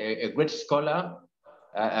 Shomali, a great scholar,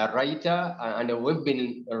 a writer, and we've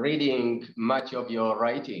been reading much of your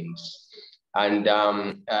writings. And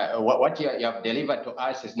what you have delivered to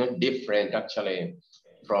us is not different, actually,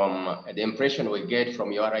 from the impression we get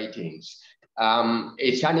from your writings.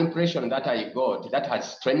 It's an impression that I got that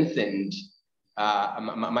has strengthened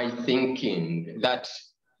my thinking that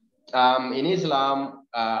in Islam,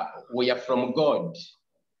 we are from God.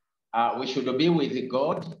 We should be with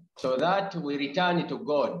God so that we return to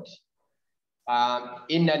God.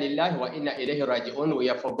 Inna lillahi wa inna ilayhi raji'un. We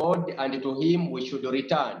are for God, and to Him we should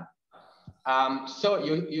return. So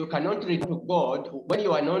you cannot return to God when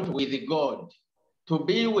you are not with God. To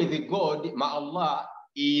be with God, ma'Allah,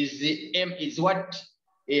 is what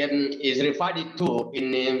is referred to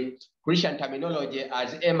in Christian terminology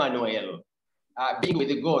as Emmanuel, being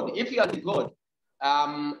with God. If you are with God,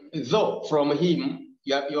 though from Him,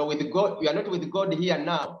 you are with God, you are not with God here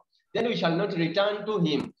now, then we shall not return to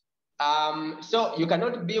Him. So you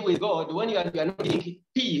cannot be with God when you are not giving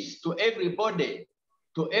peace to everybody.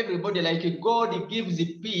 Like God gives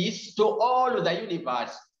peace to all the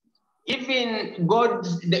universe. Even God,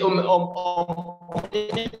 the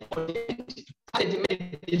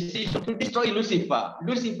made a decision to destroy Lucifer.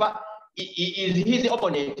 Lucifer is his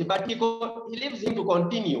opponent, but he leaves him to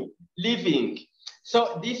continue living.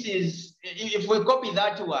 So this is, if we copy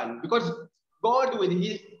that one, because God with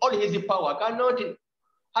all his power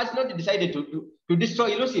has not decided to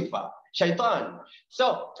destroy Lucifer, Shaitan.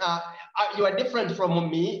 So you are different from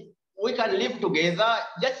me. We can live together,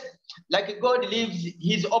 just like God leaves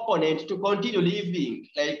his opponent to continue living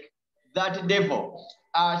like that devil.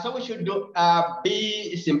 So we should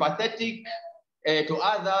be sympathetic to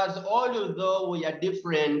others, although we are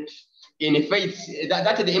different in faith.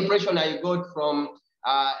 That's the impression I got from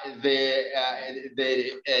the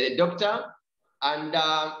doctor. And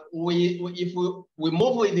if we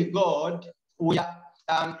move with God, we are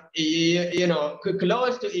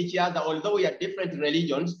close to each other, although we are different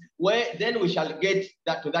religions, where then we shall get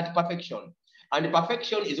to that perfection. And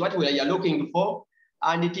perfection is what we are looking for,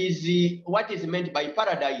 and it is what is meant by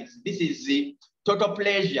paradise. This is the total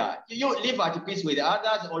pleasure. You live at peace with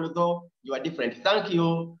others, although you are different. Thank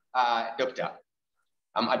you, Doctor.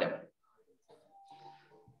 I'm Adam.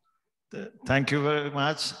 Thank you very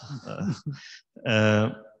much.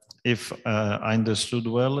 If I understood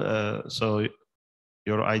well, so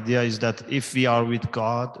your idea is that if we are with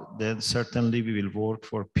God, then certainly we will work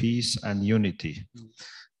for peace and unity.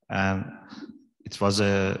 And it was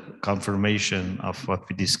a confirmation of what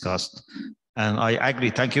we discussed. And I agree.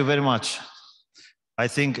 Thank you very much. I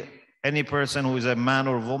think any person who is a man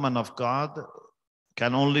or woman of God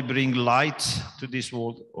can only bring light to this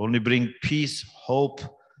world, only bring peace, hope,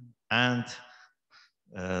 and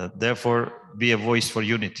therefore be a voice for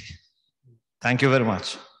unity. Thank you very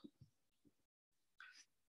much.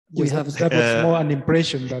 That was more an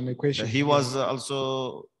impression than a question. He was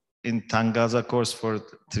also in Tangaza course for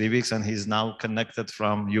 3 weeks, and he's now connected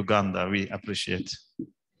from Uganda. We appreciate.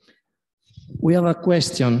 We have a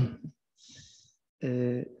question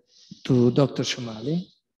to Dr. Shomali.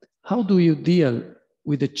 How do you deal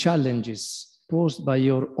with the challenges posed by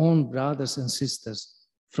your own brothers and sisters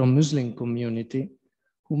from Muslim community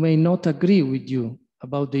who may not agree with you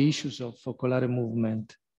about the issues of Focolare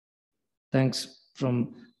movement? Thanks,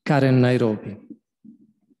 from Karen, Nairobi.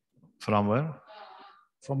 From where?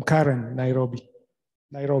 From Karen,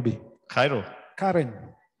 Nairobi. Cairo. Karen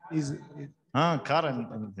is.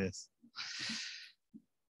 Karen, yes.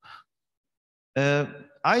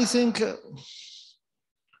 I think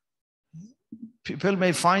people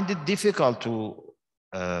may find it difficult to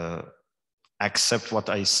accept what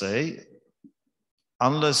I say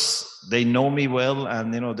unless they know me well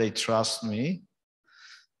and they trust me.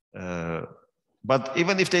 But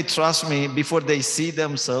even if they trust me, before they see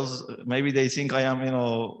themselves, maybe they think I am,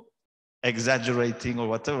 exaggerating or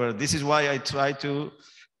whatever. This is why I try to,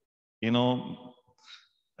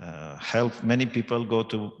 help many people go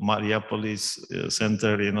to Marapolis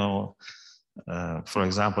Centre, for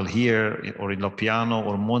example, here or in Lopiano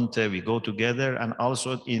or Monte, we go together, and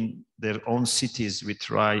also in their own cities, we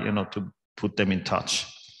try, to put them in touch.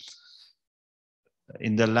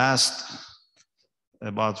 In the last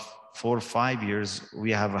about 4 or 5 years,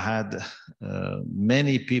 we have had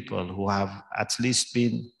many people who have at least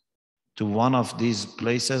been to one of these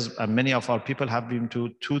places, and many of our people have been to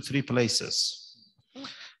 2 or 3 places.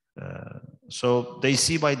 So they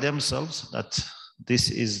see by themselves that this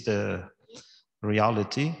is the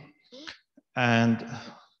reality. And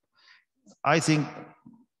I think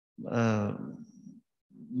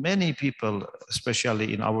many people,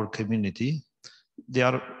 especially in our community, they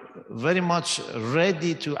are very much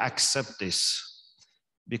ready to accept this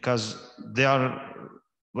because they are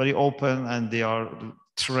very open and they are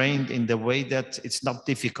trained in the way that it's not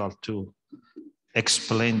difficult to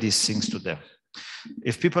explain these things to them.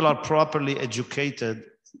 If people are properly educated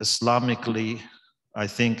Islamically, I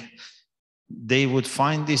think they would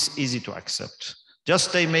find this easy to accept.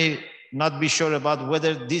 Just they may not be sure about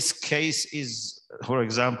whether this case is, for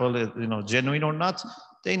example, genuine or not.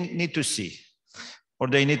 They need to see, or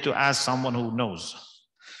they need to ask someone who knows.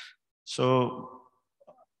 So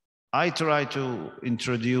I try to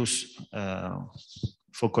introduce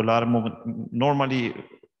Focolare movement. Normally,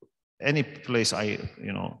 any place I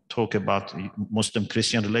talk about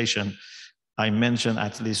Muslim-Christian relation, I mention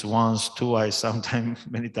at least once, twice, sometimes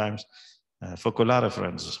many times, Focolare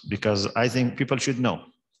friends, because I think people should know.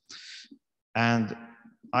 And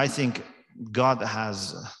I think God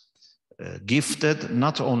has gifted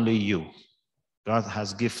not only you, God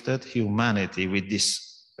has gifted humanity with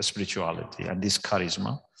this spirituality and this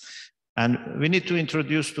charisma. And we need to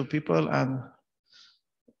introduce to people, and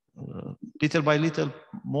little by little,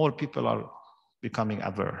 more people are becoming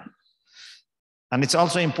aware. And it's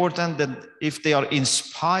also important that if they are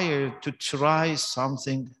inspired to try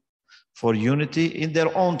something for unity in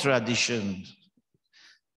their own tradition.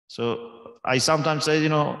 So I sometimes say,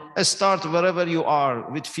 start wherever you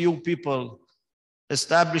are with few people,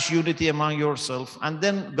 establish unity among yourself, and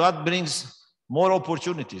then God brings more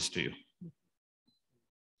opportunities to you.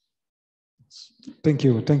 Thank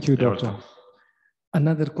you, Doctor.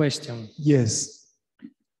 Another question. Yes.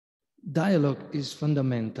 Dialogue is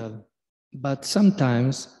fundamental, but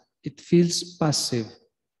sometimes it feels passive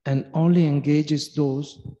and only engages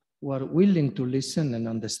those who are willing to listen and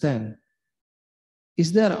understand.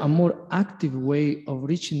 Is there a more active way of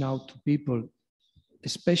reaching out to people,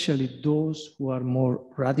 especially those who are more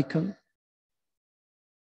radical?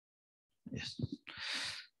 Yes.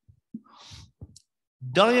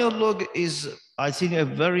 Dialogue is, I think, a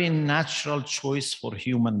very natural choice for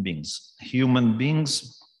human beings. Human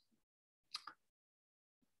beings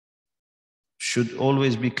should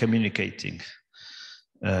always be communicating.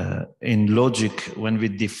 In logic, when we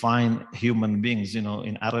define human beings,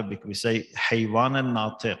 in Arabic, we say haywan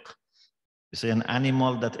al-natiq. We say an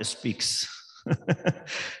animal that speaks.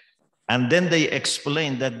 And then they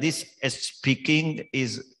explain that this speaking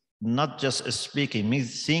is not just speaking,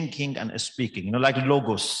 means thinking and speaking, like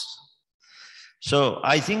logos. So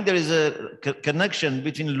I think there is a connection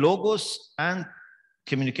between logos and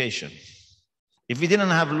communication. If we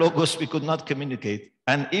didn't have logos, we could not communicate.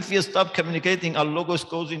 And if you stop communicating, our logos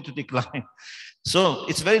goes into decline. So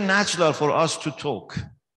it's very natural for us to talk.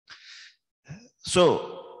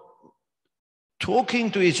 So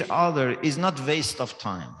talking to each other is not waste of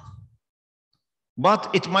time,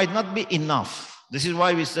 but it might not be enough. This is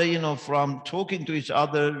why we say, from talking to each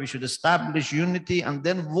other, we should establish unity and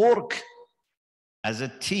then work as a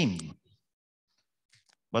team.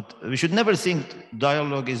 But we should never think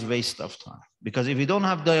dialogue is waste of time, because if we don't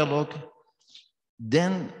have dialogue,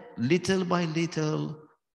 then little by little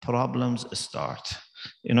problems start.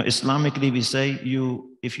 Islamically, we say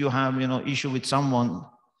if you have issue with someone,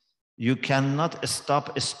 you cannot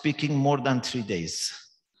stop speaking more than 3 days.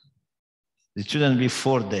 It shouldn't be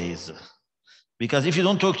 4 days. Because if you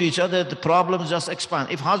don't talk to each other, the problems just expand.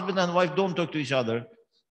 If husband and wife don't talk to each other,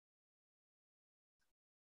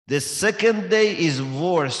 the second day is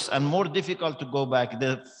worse and more difficult to go back.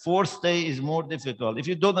 The fourth day is more difficult. If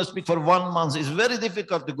you don't speak for 1 month, it's very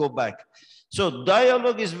difficult to go back. So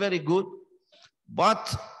dialogue is very good,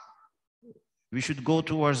 but we should go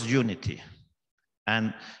towards unity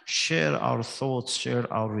and share our thoughts,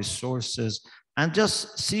 share our resources, and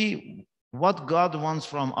just see what God wants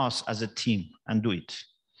from us as a team and do it.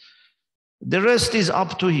 The rest is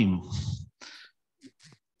up to Him.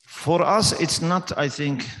 For us, it's not, I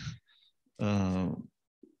think, a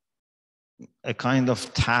kind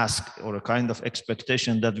of task or a kind of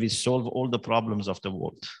expectation that we solve all the problems of the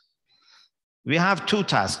world. We have 2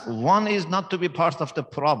 tasks. One is not to be part of the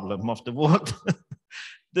problem of the world.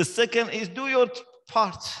 The second is do your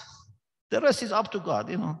part. The rest is up to God.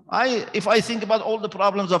 If I think about all the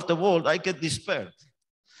problems of the world, I get despaired.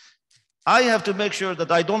 I have to make sure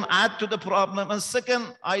that I don't add to the problem. And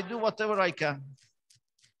second, I do whatever I can.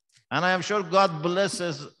 And I am sure God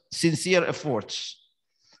blesses sincere efforts.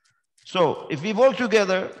 So if we work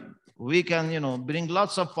together, we can, bring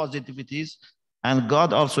lots of positivities, and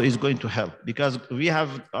God also is going to help, because we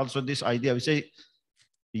have also this idea. We say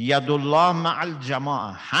Yadullah ma'al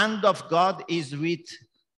jama'a. Hand of God is with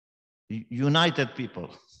united people.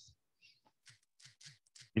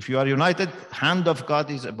 If you are united, hand of God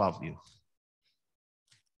is above you.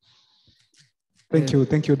 Thank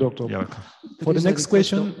you, Doctor. You're welcome. For the next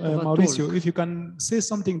question, Mauricio, if you can say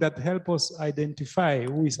something that help us identify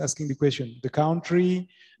who is asking the question, the country,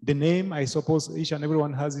 the name. I suppose each and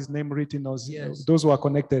everyone has his name written. Or yes. Those who are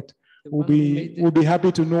connected will be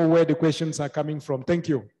happy to know where the questions are coming from. Thank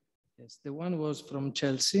you. Yes, the one was from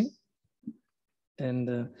Chelsea.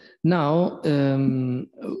 And now there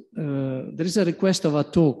is a request of a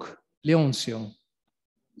talk, Leoncio.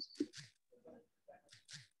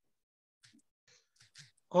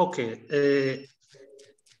 Okay,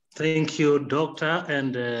 thank you, Doctor,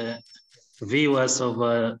 and viewers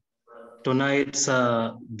of tonight's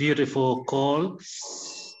beautiful call.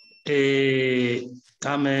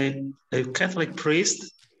 I'm a Catholic priest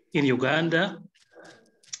in Uganda,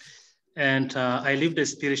 and I live the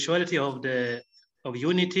spirituality of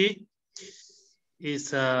unity.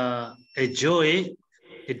 Is a joy,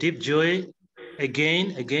 a deep joy,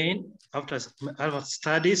 again, after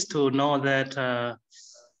studies, to know that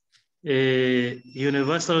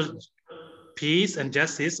universal peace and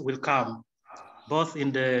justice will come, both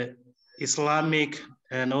in the Islamic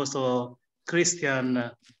and also Christian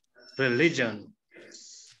religion.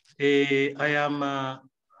 I am a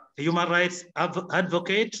human rights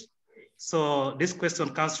advocate, so this question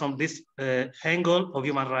comes from this angle of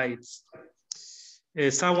human rights.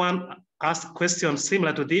 Someone asked a question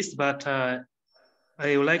similar to this, but I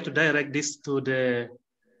would like to direct this to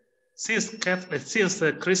since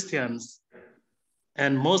Christians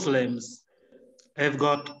and Muslims have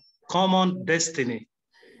got common destiny,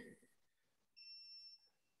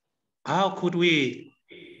 how could we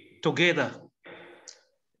together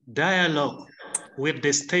dialogue with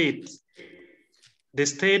the states? The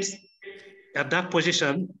states at that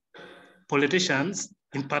position, politicians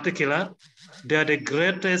in particular, they are the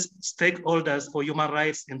greatest stakeholders for human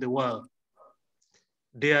rights in the world.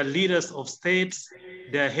 They are leaders of states,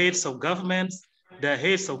 they are heads of governments, they are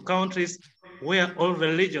heads of countries where all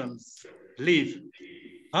religions live.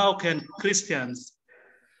 How can Christians,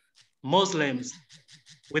 Muslims,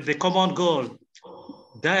 with the common goal,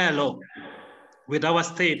 dialogue with our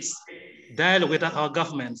states, dialogue with our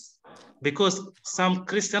governments? Because some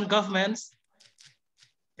Christian governments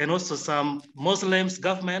and also some Muslims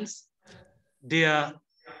governments, they have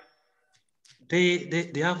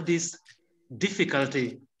this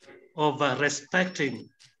difficulty of respecting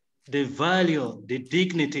the value, the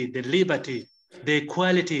dignity, the liberty, the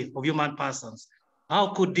equality of human persons. How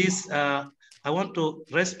could this, I want to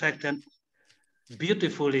respect and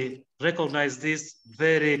beautifully recognize this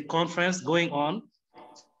very conference going on.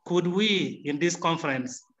 Could we, in this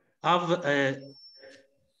conference, have a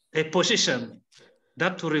position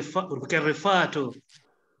that we can refer to,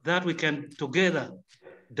 that we can together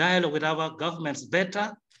dialogue with our governments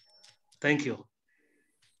better? Thank you.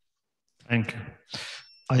 Thank you.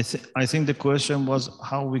 I think the question was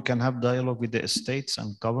how we can have dialogue with the states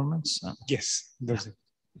and governments. Yes, that's it.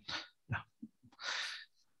 Yeah.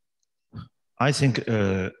 I think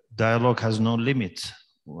dialogue has no limit,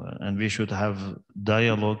 and we should have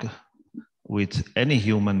dialogue with any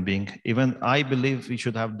human being. Even I believe we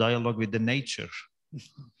should have dialogue with the nature.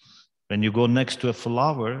 When you go next to a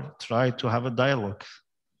flower, try to have a dialogue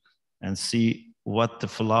and see what the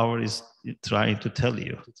flower is trying to tell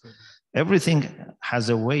you. Everything has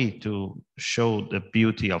a way to show the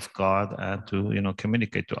beauty of God and to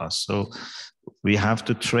communicate to us. So we have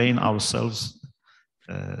to train ourselves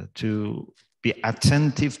to be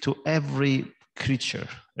attentive to every creature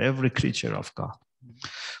of God.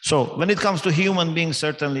 So when it comes to human beings,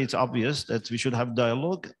 certainly it's obvious that we should have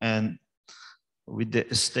dialogue, and with the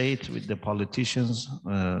state, with the politicians,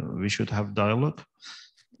 we should have dialogue.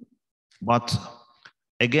 But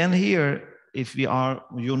again here, if we are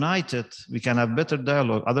united, we can have better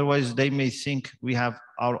dialogue. Otherwise, they may think we have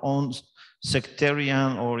our own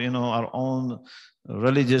sectarian or our own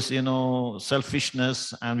religious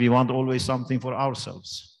selfishness, and we want always something for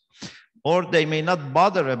ourselves. Or they may not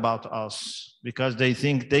bother about us because they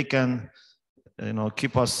think they can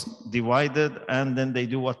keep us divided, and then they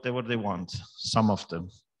do whatever they want, some of them.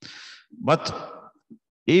 But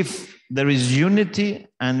if there is unity,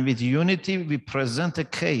 and with unity we present a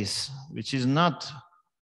case which is not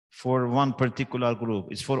for one particular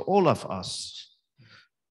group, it's for all of us,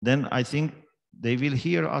 then I think they will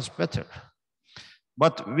hear us better.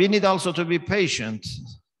 But we need also to be patient.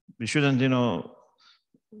 We shouldn't,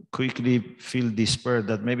 quickly feel despair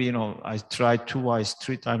that maybe, you know, I tried twice,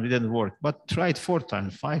 3 times, it didn't work, but try it 4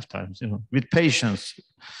 times, 5 times, you know, with patience.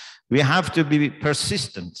 We have to be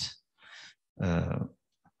persistent.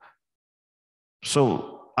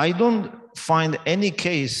 So I don't find any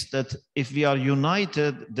case that if we are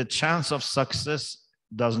united, the chance of success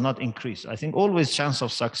does not increase. I think always chance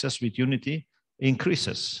of success with unity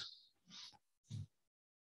increases.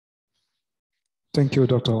 Thank you,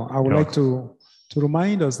 Doctor. I would like to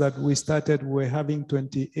remind us that we're having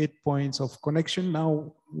 28 points of connection.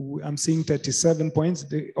 Now I'm seeing 37 points.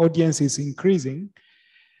 The audience is increasing.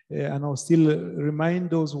 And I'll still remind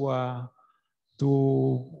those who are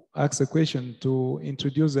to ask a question to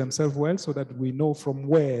introduce themselves well so that we know from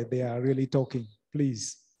where they are really talking.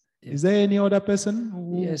 Please. Yes. Is there any other person?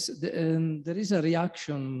 Yes, there is a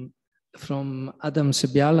reaction from Adam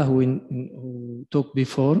Sebiala who talked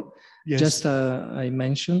before. Yes. Just I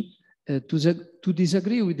mentioned, to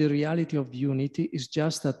disagree with the reality of unity is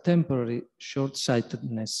just a temporary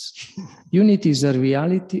short-sightedness. Unity is a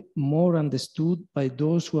reality more understood by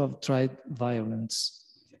those who have tried violence.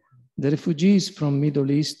 The refugees from Middle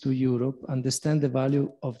East to Europe understand the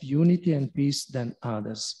value of unity and peace than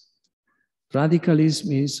others.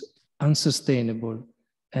 Radicalism is unsustainable,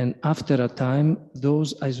 and after a time,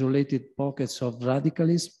 those isolated pockets of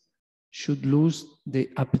radicalism should lose the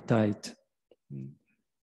appetite.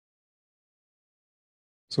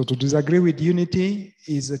 So to disagree with unity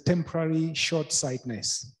is a temporary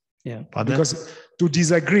short-sightedness. Yeah. Because to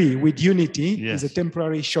disagree with unity is a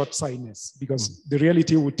temporary short-sightedness, because the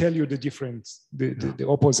reality will tell you the difference, the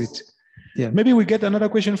opposite. Yeah. Maybe we get another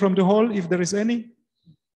question from the hall, if there is any.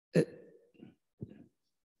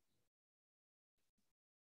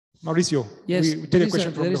 Mauricio, yes, we take a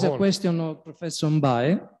question from the hall. There is a question of Professor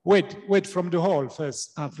Mbaye. Wait, from the hall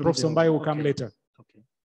first. Professor Mbaye will come later. Okay.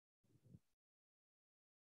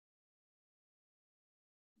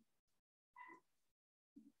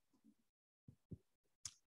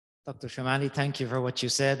 Dr. Shomali, thank you for what you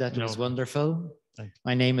said. That was wonderful.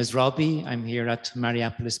 My name is Robbie. I'm here at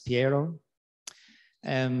Marapolis Piero.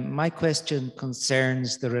 My question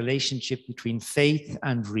concerns the relationship between faith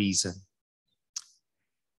and reason.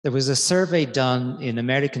 There was a survey done in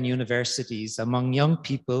American universities among young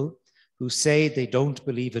people who say they don't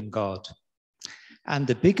believe in God. And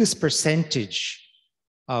the biggest percentage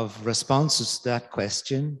of responses to that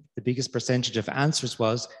question, the biggest percentage of answers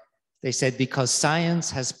was, they said, because science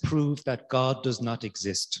has proved that God does not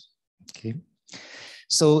exist. Okay.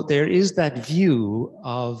 So there is that view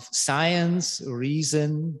of science,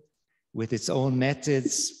 reason, with its own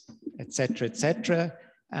methods, etc.,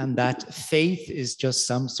 and that faith is just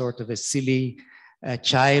some sort of a silly,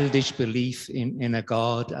 childish belief in a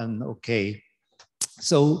God, and okay.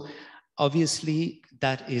 So obviously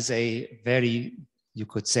that is a very, you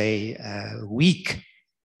could say, weak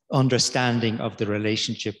understanding of the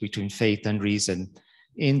relationship between faith and reason.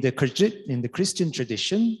 In the Christian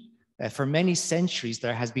tradition, for many centuries,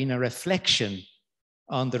 there has been a reflection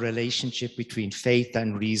on the relationship between faith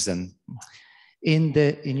and reason. In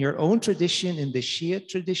your own tradition, in the Shia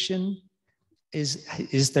tradition,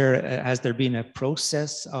 has there been a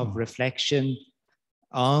process of reflection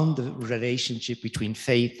on the relationship between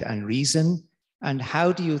faith and reason? And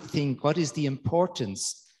how do you think, what is the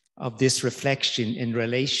importance of this reflection in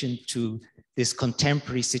relation to this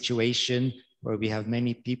contemporary situation where we have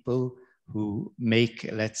many people who make,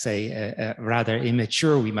 let's say, a rather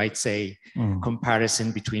immature, we might say,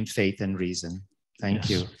 comparison between faith and reason?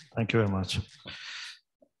 Thank you. Thank you very much.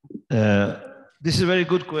 This is a very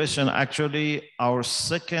good question. Actually, our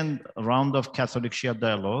second round of Catholic Shia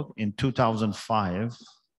dialogue in 2005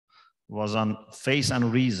 was on faith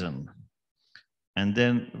and reason. And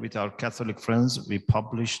then with our Catholic friends, we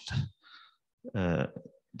published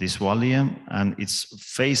this volume, and it's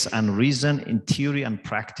Faith and Reason in Theory and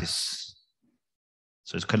Practice.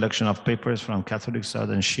 So it's a collection of papers from Catholic side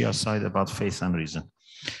and Shia side about faith and reason.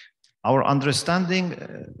 Our understanding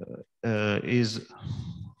is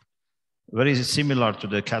very similar to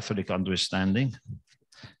the Catholic understanding.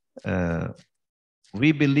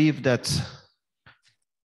 We believe that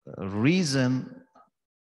reason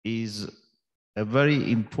is a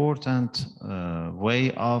very important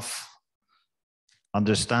way of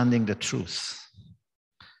understanding the truth.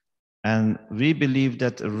 And we believe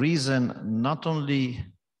that reason not only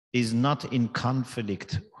is not in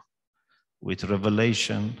conflict with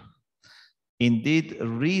revelation, indeed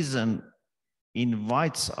reason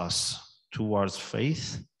invites us towards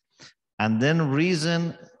faith, and then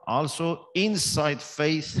reason also inside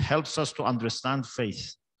faith helps us to understand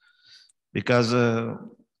faith. Because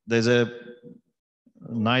there's a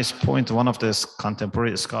nice point. One of the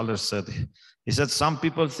contemporary scholars said, he said, some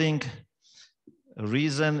people think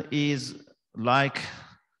reason is like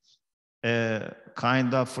a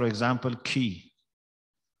kind of, for example, key.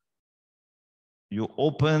 You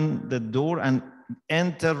open the door and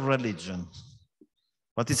enter religion.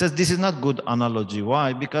 But he says this is not good analogy.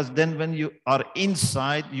 Why? Because then when you are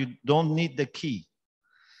inside, you don't need the key.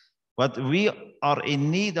 But we are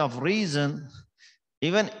in need of reason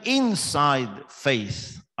even inside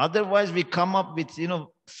faith. Otherwise, we come up with,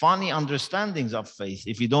 funny understandings of faith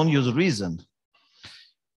if we don't use reason.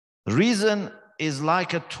 Reason is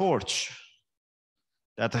like a torch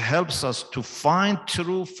that helps us to find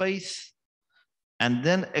true faith and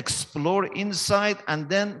then explore inside and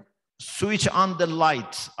then switch on the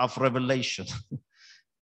light of revelation.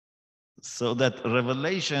 So that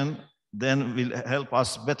revelation then will help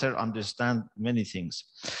us better understand many things.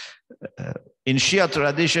 In Shia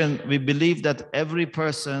tradition, we believe that every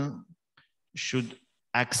person should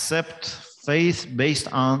accept faith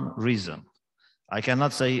based on reason. I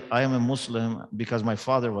cannot say I am a Muslim because my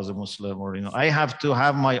father was a Muslim, or I have to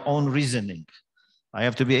have my own reasoning. I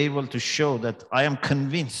have to be able to show that I am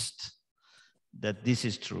convinced that this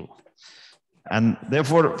is true. And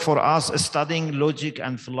therefore, for us, studying logic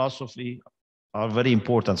and philosophy are very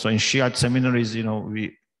important. So in Shiite seminaries,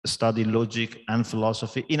 we study logic and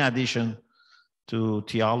philosophy in addition to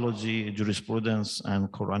theology, jurisprudence, and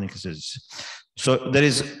Quranic exegesis. So there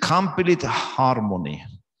is complete harmony.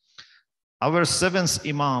 Our seventh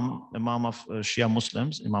Imam of Shia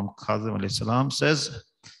Muslims, Imam Kazim alayhi salam, says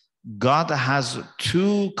God has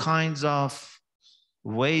two kinds of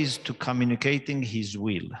ways to communicating his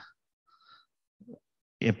will.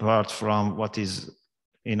 Apart from what is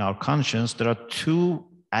in our conscience, there are two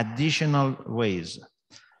additional ways.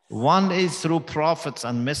 One is through prophets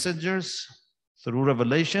and messengers, through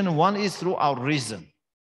revelation. One is through our reason.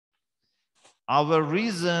 Our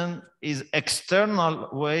reason is internal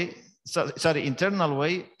way.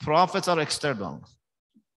 Prophets are external.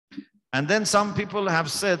 And then some people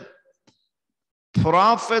have said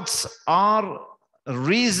prophets are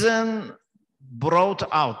reason brought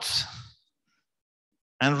out.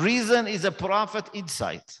 And reason is a prophet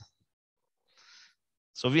inside.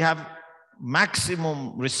 So we have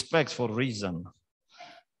maximum respect for reason.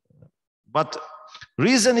 But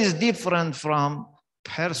reason is different from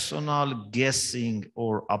personal guessing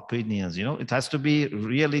or opinions. It has to be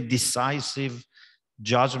really decisive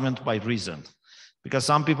judgment by reason. Because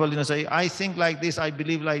some people say, I think like this, I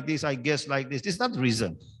believe like this, I guess like this. This is not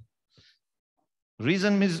reason.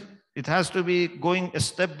 Reason means it has to be going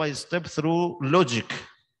step by step through logic.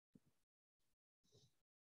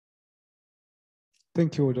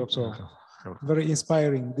 Thank you, Doctor. Very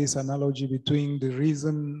inspiring, this analogy between the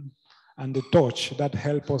reason and the torch that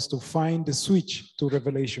help us to find the switch to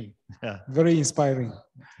revelation. Yeah. Very inspiring.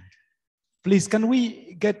 Please, can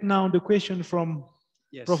we get now the question from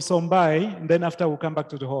Professor Mbai, and then after we'll come back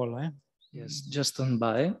to the hall. Yes, Justin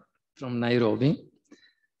Mbai from Nairobi.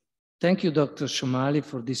 Thank you, Dr. Shomali,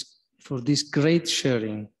 for this great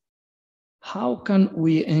sharing. How can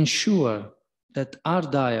we ensure that our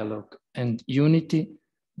dialogue and unity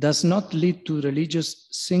does not lead to religious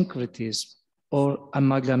syncretism or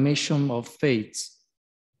amalgamation of faiths?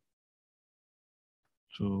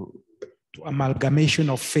 To amalgamation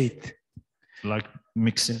of faith. Like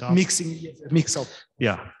mixing up? Mix up.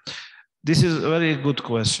 Yeah. This is a very good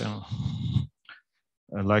question.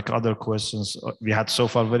 Like other questions, we had so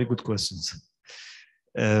far very good questions.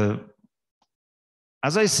 As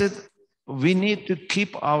I said, we need to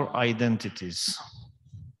keep our identities.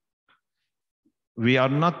 We are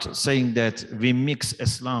not saying that we mix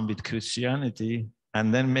Islam with Christianity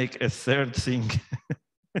and then make a third thing.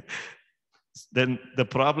 Then the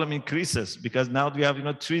problem increases because now we have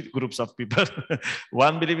three groups of people.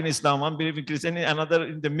 One believe in Islam, one believe in Christianity, another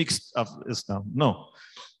in the mix of Islam. No.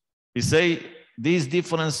 We say these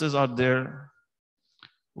differences are there.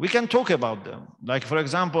 We can talk about them. Like, for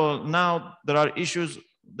example, now there are issues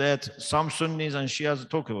that some Sunnis and Shias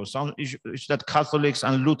talk about, some issues that Catholics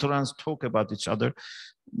and Lutherans talk about each other.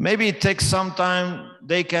 Maybe it takes some time,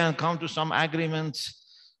 they can come to some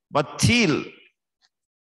agreements, but till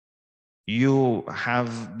you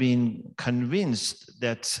have been convinced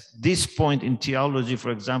that this point in theology,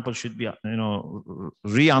 for example, should be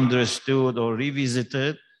re-understood or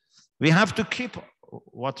revisited, we have to keep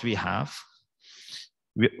what we have.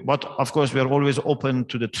 But of course, we are always open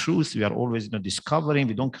to the truth. We are always discovering.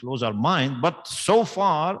 We don't close our mind. But so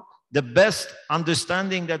far, the best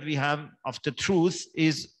understanding that we have of the truth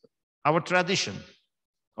is our tradition.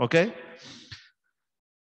 Okay?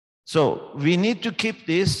 So we need to keep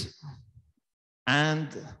this. and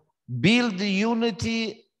build the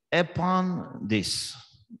unity upon this,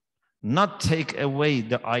 not take away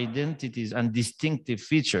the identities and distinctive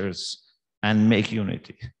features and make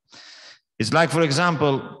unity. It's like, for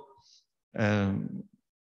example,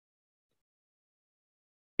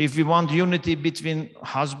 if we want unity between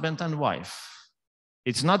husband and wife,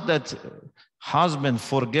 it's not that husband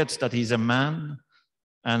forgets that he's a man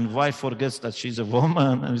and wife forgets that she's a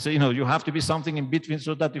woman, and say, you have to be something in between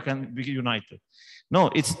so that you can be united. No,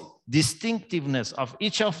 it's distinctiveness of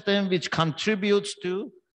each of them which contributes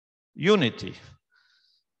to unity.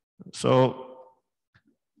 So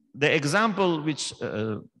the example which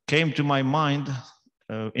came to my mind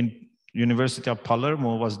in University of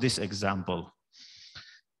Palermo was this example.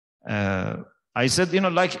 I said,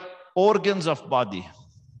 like organs of body.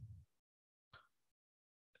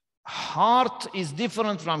 Heart is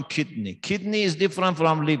different from kidney. Kidney is different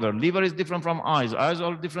from liver. Liver is different from eyes. Eyes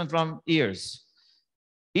are different from ears.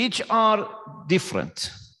 Each are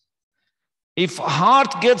different. If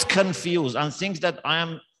heart gets confused and thinks that I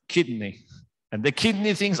am kidney, and the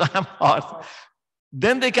kidney thinks I am heart,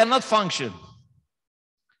 then they cannot function.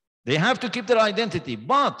 They have to keep their identity.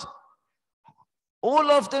 But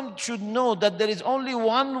all of them should know that there is only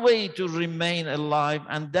one way to remain alive,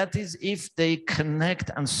 and that is if they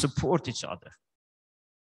connect and support each other.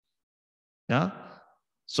 Yeah?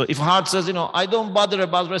 So if heart says, I don't bother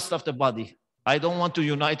about the rest of the body, I don't want to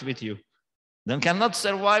unite with you, then cannot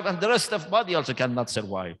survive, and the rest of the body also cannot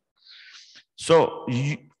survive. So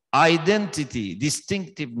identity,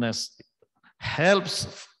 distinctiveness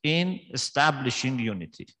helps in establishing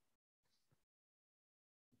unity.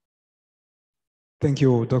 Thank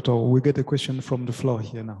you, Doctor. We get a question from the floor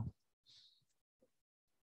here now.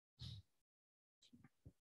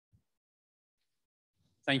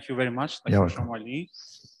 Thank you very much, Dr. Shomali,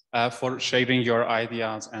 for sharing your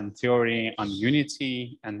ideas and theory on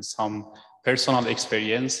unity and some personal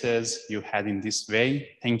experiences you had in this way.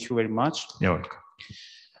 Thank you very much. You're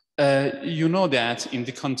welcome. You know that in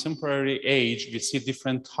the contemporary age, we see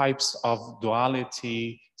different types of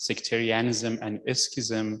duality, sectarianism, and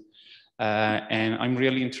schism. And I'm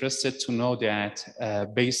really interested to know that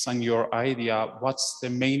based on your idea, what's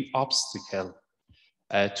the main obstacle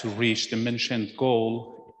to reach the mentioned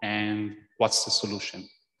goal, and what's the solution?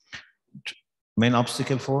 Main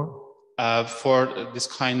obstacle for? For this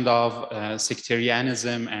kind of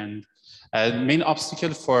sectarianism, and main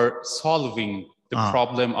obstacle for solving the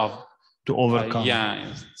problem of to overcome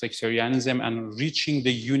sectarianism and reaching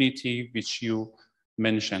the unity which you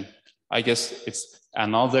mentioned. I guess it's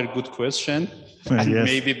another good question, and yes.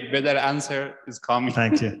 Maybe better answer is coming.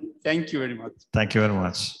 Thank you. Thank you very much. Thank you very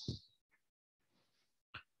much.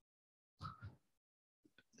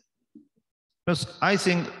 Because I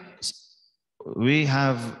think we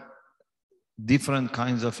have different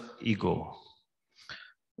kinds of ego.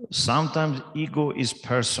 Sometimes ego is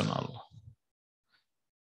personal,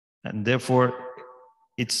 and therefore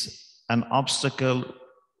it's an obstacle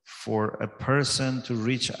for a person to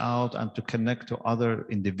reach out and to connect to other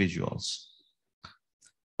individuals.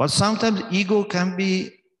 But sometimes ego can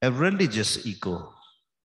be a religious ego.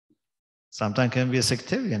 Sometimes can be a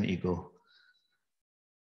sectarian ego.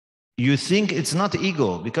 You think it's not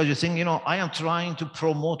ego because you think, I am trying to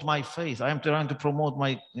promote my faith. I am trying to promote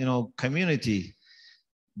my, community.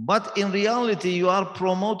 But in reality, you are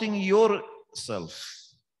promoting yourself.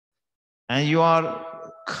 And you are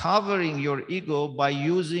covering your ego by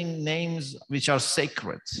using names which are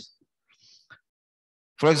sacred.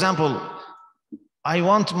 For example, I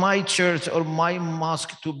want my church or my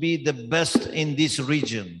mosque to be the best in this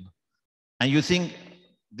region. And you think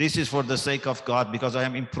this is for the sake of God because I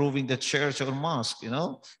am improving the church or mosque,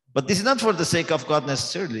 But this is not for the sake of God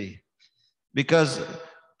necessarily. Because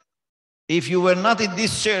if you were not in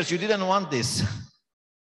this church, you didn't want this.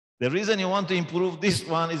 The reason you want to improve this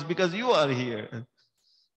one is because you are here.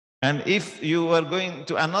 And if you were going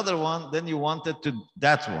to another one, then you wanted to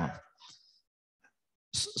that one.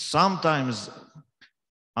 Sometimes,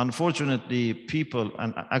 unfortunately, people,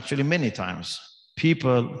 and actually many times,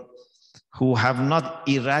 people who have not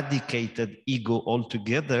eradicated ego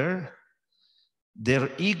altogether,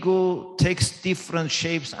 their ego takes different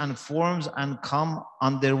shapes and forms and come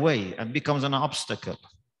on their way and becomes an obstacle.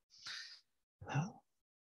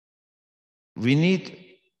 We need,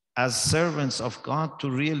 as servants of God,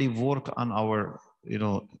 to really work on our,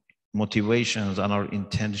 motivations and our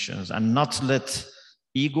intentions, and not let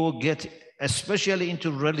ego get, especially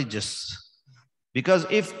into religious. Because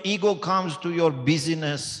if ego comes to your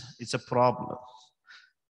business, it's a problem.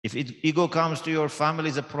 If ego comes to your family,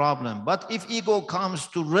 it's a problem. But if ego comes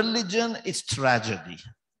to religion, it's tragedy.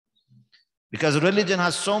 Because religion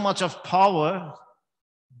has so much of power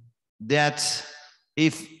that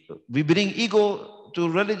if we bring ego to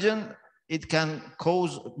religion, it can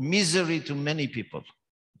cause misery to many people.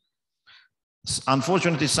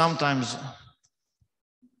 Unfortunately, sometimes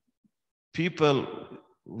people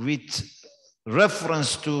with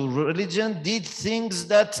reference to religion did things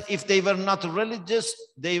that if they were not religious,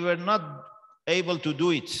 they were not able to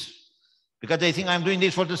do it. Because they think I'm doing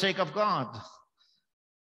this for the sake of God.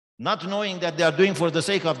 Not knowing that they are doing for the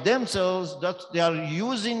sake of themselves, that they are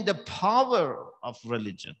using the power of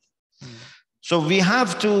religion. So we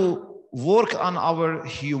have to work on our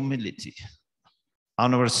humility,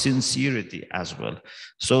 on our sincerity as well.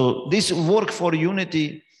 So this work for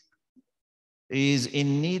unity is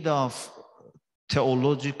in need of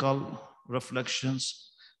theological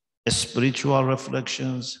reflections, spiritual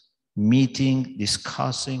reflections, meeting,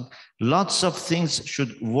 discussing. Lots of things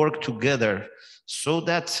should work together so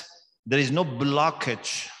that there is no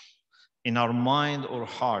blockage in our mind or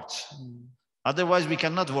heart. Otherwise, we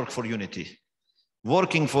cannot work for unity.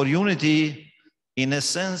 Working for unity, in a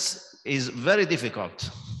sense, is very difficult.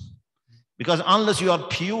 Because unless you are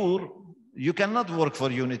pure, you cannot work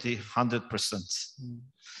for unity 100%.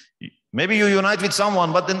 Maybe you unite with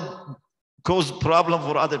someone, but then cause problem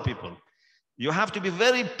for other people. You have to be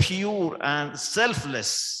very pure and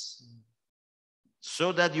selfless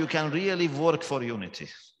so that you can really work for unity.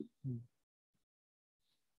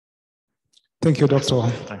 Thank you, Doctor.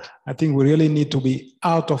 Thank you. I think we really need to be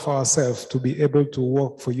out of ourselves to be able to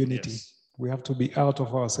work for unity. Yes. We have to be out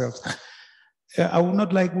of ourselves. I would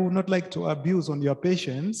not like to abuse on your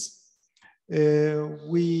patience.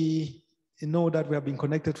 We know that we have been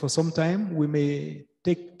connected for some time. We may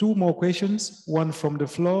take 2 more questions, one from the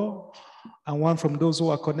floor and one from those who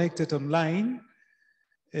are connected online.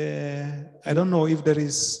 I don't know if there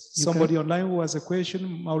is somebody online who has a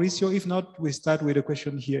question. Mauricio, if not, we start with a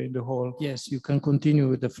question here in the hall. Yes, you can continue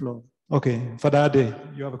with the floor. Okay, Father Ade,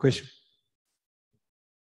 you have a question.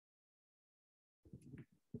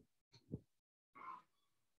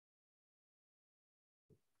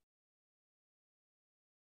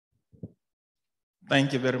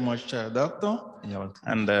 Thank you very much, Doctor.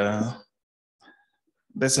 And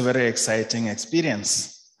that's a very exciting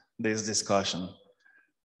experience, this discussion.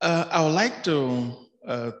 I would like to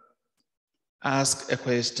ask a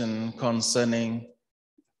question concerning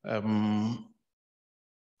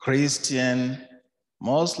Christian,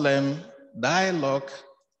 Muslim dialogue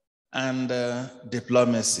and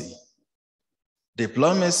diplomacy.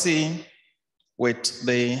 Diplomacy with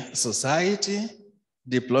the society,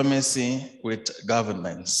 diplomacy with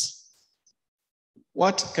governments.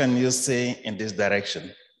 What can you say in this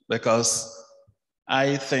direction? Because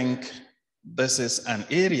I think this is an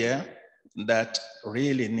area that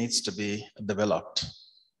really needs to be developed.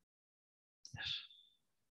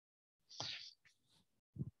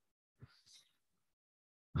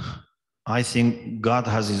 I think God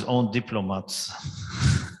has his own diplomats.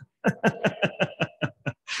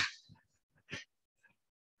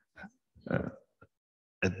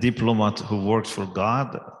 A diplomat who works for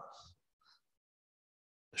God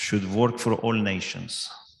should work for all nations.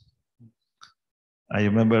 I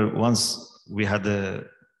remember once we had a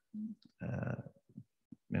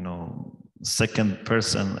second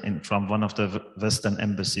person from one of the Western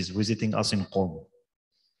embassies visiting us in Qom.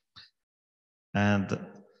 And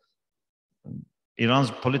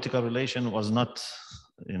Iran's political relation was not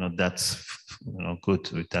that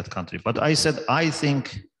good with that country. But I said, I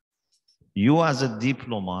think you as a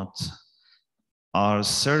diplomat are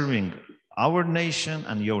serving our nation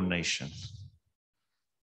and your nation,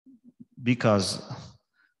 because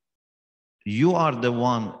you are the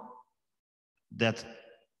one that,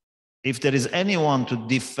 if there is anyone to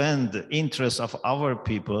defend the interests of our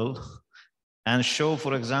people and show,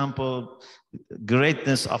 for example,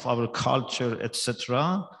 greatness of our culture,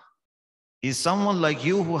 etc., is someone like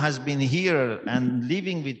you who has been here and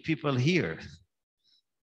living with people here.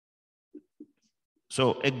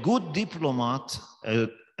 So a good diplomat,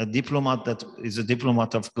 a diplomat that is a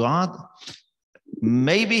diplomat of God,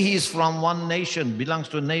 maybe he is from one nation, belongs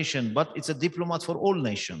to a nation, but it's a diplomat for all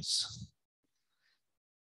nations.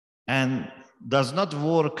 And does not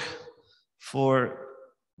work for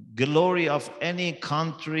glory of any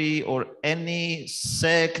country or any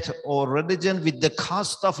sect or religion with the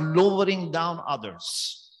cost of lowering down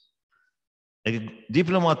others. A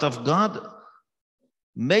diplomat of God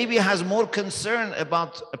maybe has more concern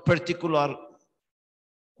about a particular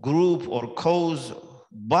group or cause,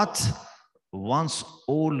 but wants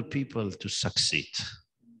all people to succeed.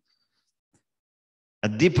 A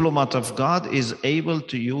diplomat of God is able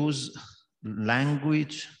to use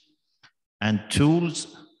language and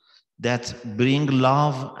tools that bring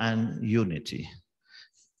love and unity.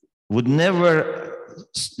 Would never,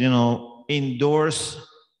 endorse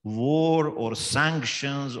war or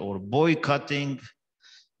sanctions or boycotting,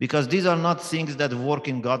 because these are not things that work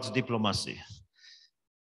in God's diplomacy.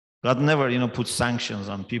 God never, puts sanctions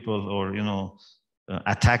on people or,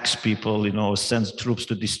 attacks people, or sends troops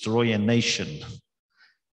to destroy a nation.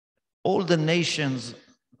 All the nations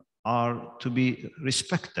are to be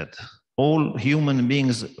respected. All human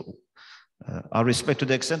beings are respected to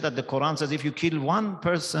the extent that the Quran says if you kill one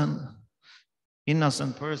person,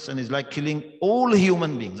 innocent person, is like killing all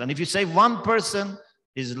human beings. And if you save one person,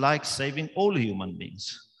 is like saving all human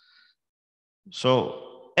beings.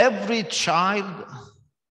 So every child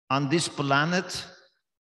on this planet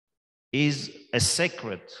is a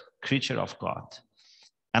sacred creature of God.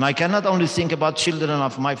 And I cannot only think about children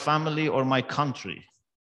of my family or my country.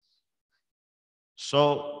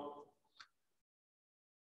 So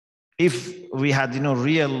if we had,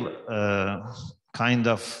 real kind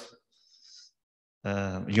of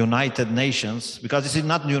United Nations, because this is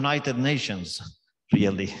not United Nations,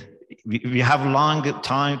 really. We have long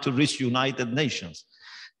time to reach United Nations.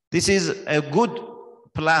 This is a good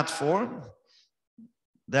platform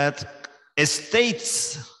that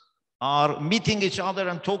states are meeting each other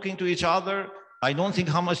and talking to each other. I don't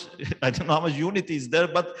know how much unity is there,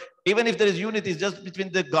 but even if there is unity, it's just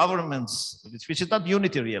between the governments, which is not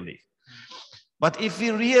unity really. But if we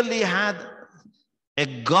really had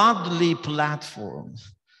a godly platform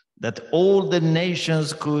that all the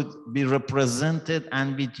nations could be represented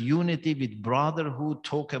and with unity, with brotherhood,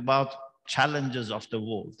 talk about challenges of the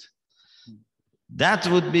world, that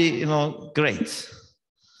would be, great.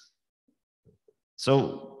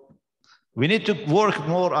 So we need to work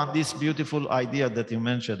more on this beautiful idea that you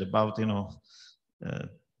mentioned about,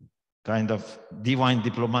 kind of divine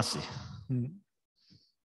diplomacy.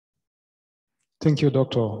 Thank you,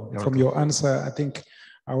 Doctor. From your answer, I think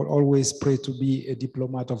I will always pray to be a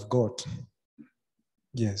diplomat of God.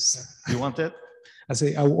 Yes. You want it? I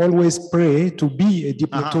say I will always pray to be a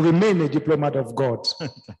to remain a diplomat of God.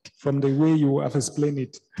 From the way you have explained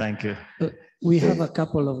it. Thank you. We have a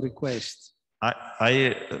couple of requests.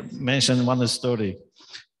 I mentioned one story.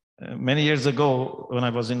 Many years ago, when I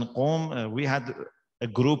was in Qom, we had a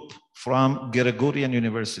group from Gregorian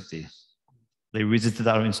University. They visited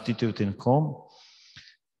our institute in Qom,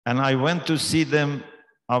 and I went to see them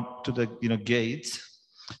up to the gate.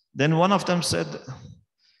 Then one of them said,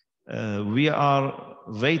 "We are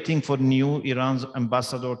waiting for new Iran's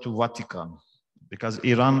ambassador to Vatican, because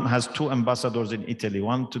Iran has two ambassadors in Italy,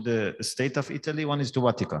 one to the state of Italy, one is to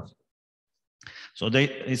Vatican." So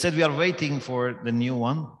he said, "We are waiting for the new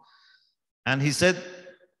one." And he said,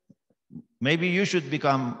 "Maybe you should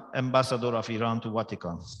become ambassador of Iran to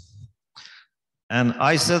Vatican." And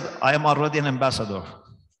I said, "I am already an ambassador."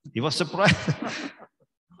 He was surprised.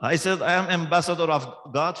 I said, "I am ambassador of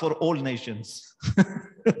God for all nations."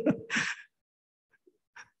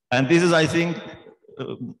 And this is, I think,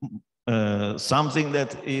 something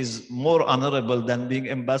that is more honorable than being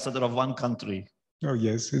ambassador of one country. Oh,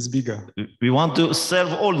 yes, it's bigger. We want to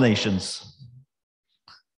serve all nations.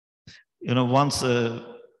 Once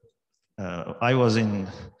I was in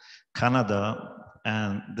Canada,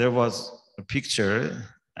 and there was a picture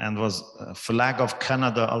and was a flag of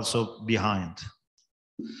Canada also behind.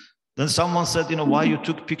 Then someone said, "Why you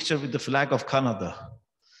took picture with the flag of Canada?"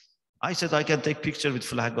 I said, "I can take picture with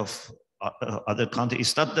flag of other country.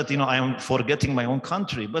 It's not that, I am forgetting my own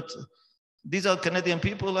country, but these are Canadian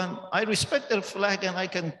people and I respect their flag and I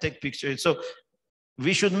can take pictures." So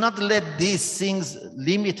we should not let these things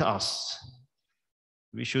limit us.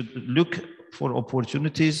 We should look for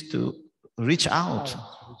opportunities to reach out.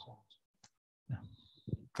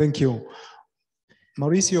 Thank you.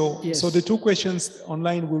 Mauricio, Yes. So the two questions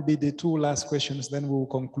online will be the two last questions, then we will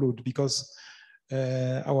conclude, because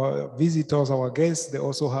our visitors, our guests, they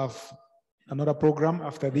also have another program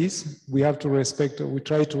after this. We have to we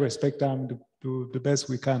try to respect them to the best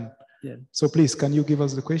we can. Yeah. So please, can you give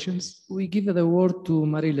us the questions? We give the word to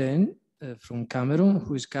Marilyn from Cameroon,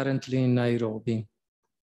 who is currently in Nairobi.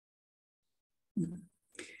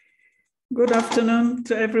 Good afternoon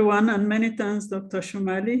to everyone, and many thanks, Dr.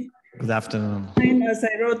 Shomali. Good afternoon. Mine, as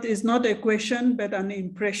I wrote, is not a question, but an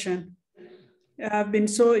impression. I've been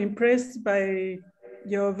so impressed by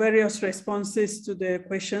your various responses to the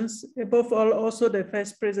questions. Above all, also the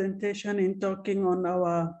first presentation in talking on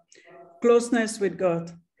our closeness with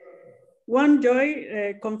God. One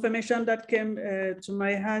joy, confirmation that came to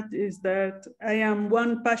my heart is that I am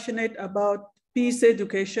one passionate about peace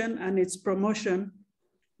education and its promotion,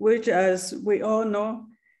 which, as we all know,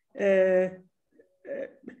 the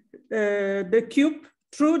cube,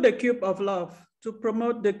 through the cube of love, to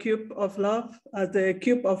promote the cube of love as the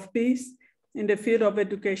cube of peace in the field of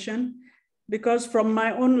education. Because from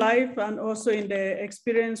my own life and also in the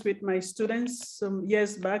experience with my students some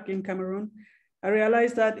years back in Cameroon, I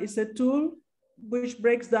realized that it's a tool which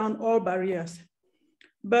breaks down all barriers.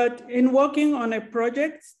 But in working on a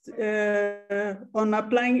project, on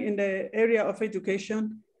applying in the area of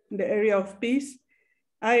education, in the area of peace,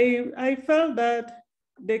 I felt that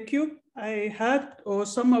the cube I had, or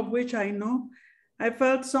some of which I know, I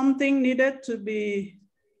felt something needed to be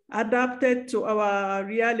adapted to our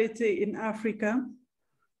reality in Africa.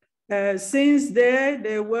 Since there,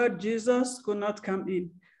 the word Jesus could not come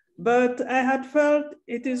in. But I had felt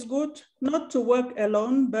it is good not to work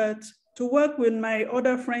alone, but to work with my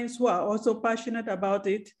other friends who are also passionate about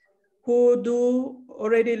it, who do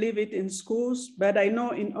already live it in schools, but I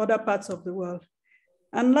know in other parts of the world.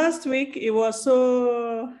 And last week, it was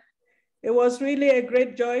really a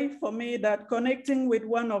great joy for me that connecting with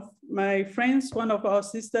one of my friends, one of our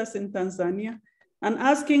sisters in Tanzania, and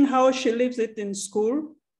asking how she lives it in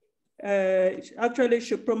school. Actually,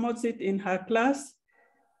 she promotes it in her class.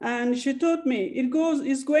 And she told me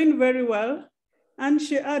it's going very well. And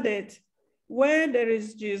she added, where there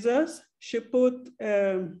is Jesus, she put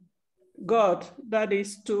God, that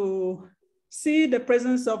is to see the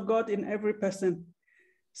presence of God in every person.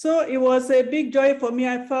 So it was a big joy for me.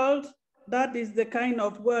 I felt that is the kind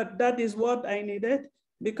of word, that is what I needed,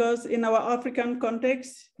 because in our African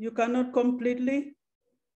context, you cannot completely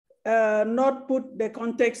not put the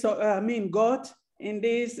context of, God in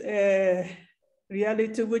this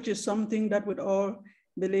reality, which is something that we all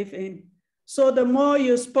believe in. So the more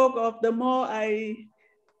you spoke of, the more I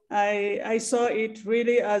saw it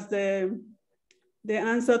really as the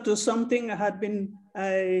answer to something I had been,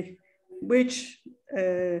 which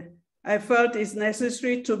I felt is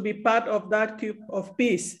necessary to be part of that cube of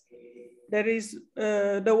peace. There is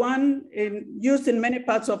the one used in many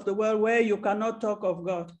parts of the world where you cannot talk of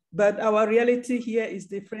God, but our reality here is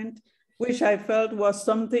different, which I felt was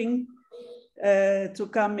something to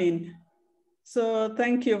come in. So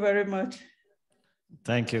thank you very much.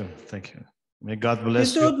 Thank you, thank you. May God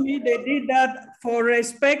bless you. He told me they did that for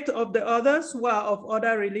respect of the others who are of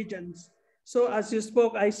other religions. So as you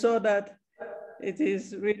spoke, I saw that it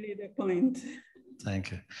is really the point.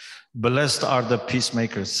 Thank you. Blessed are the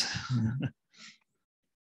peacemakers.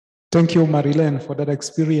 Thank you, Marilyn, for that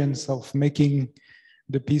experience of making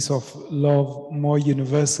the peace of love more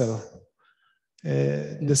universal.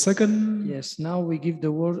 The second... Yes, now we give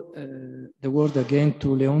the word again to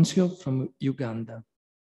Leoncio from Uganda.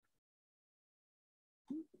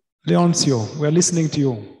 Leoncio, we're listening to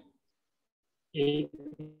you.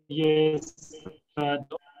 Yes.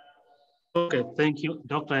 Okay, thank you,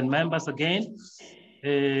 Doctor and members again.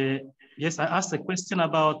 Yes, I asked a question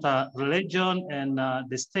about religion and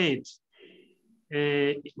the state.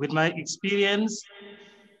 With my experience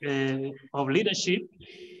of leadership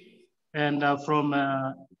and from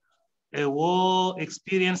a war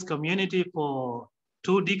experienced community for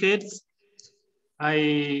 2 decades,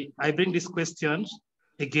 I bring this question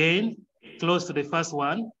again, close to the first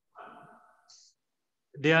one.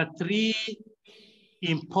 There are 3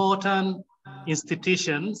 important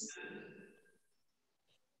institutions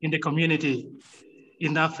in the community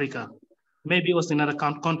in Africa, maybe also in other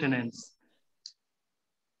continents: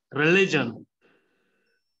 religion,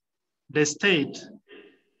 the state,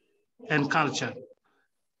 and culture.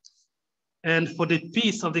 And for the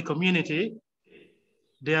peace of the community,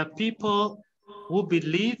 there are people who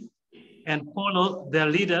believe and follow their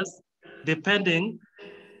leaders depending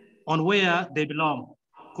on where they belong.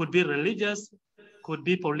 Could be religious, could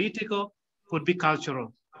be political, could be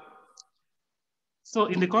cultural. So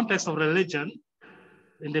in the context of religion,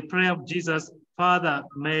 in the prayer of Jesus, Father,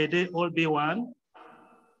 may they all be one,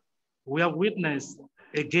 we have witnessed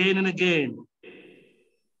again and again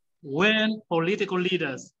when political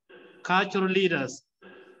leaders, cultural leaders,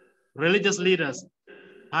 religious leaders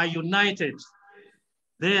are united,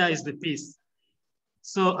 there is the peace.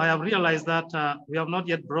 So I have realized that we have not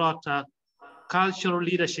yet brought cultural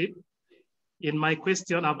leadership. In my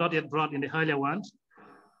question, I've not yet brought in the earlier one.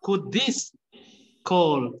 Could this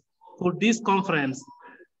call, could this conference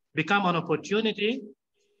become an opportunity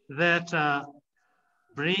that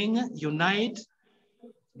unite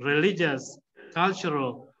religious,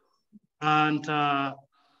 cultural, and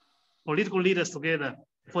political leaders together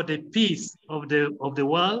for the peace of the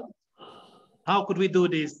world? How could we do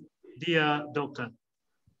this, dear Doctor?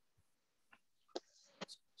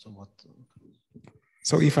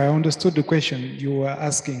 So if I understood the question, you were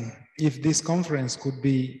asking if this conference could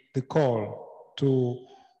be the call to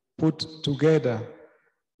put together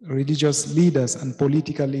religious leaders and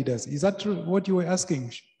political leaders. Is that true, what you were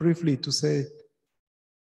asking briefly to say?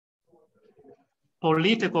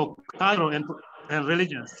 Political, cultural, and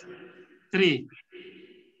religious. 3.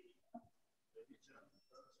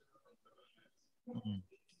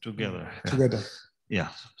 Together. Together. Yeah.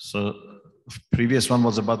 So previous one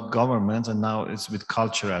was about government, and now it's with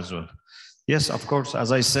culture as well. Yes, of course,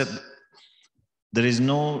 as I said, there is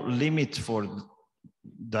no limit for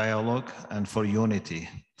dialogue and for unity.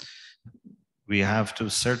 We have to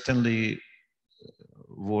certainly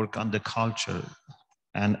work on the culture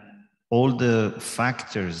and all the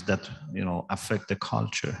factors that, you know, affect the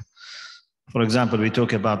culture. For example, we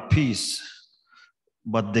talk about peace,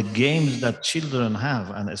 but the games that children have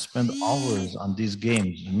and spend hours on these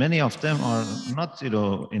games, many of them are not, you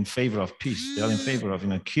know, in favor of peace. They are in favor of, you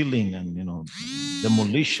know, killing and, you know,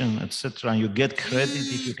 demolition, etc. And you get credit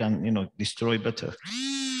if you can, you know, destroy better.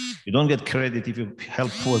 You don't get credit if you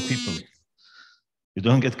help poor people. You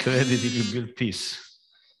don't get credit if you build peace.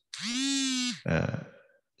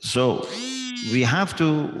 So we have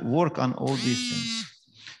to work on all these things.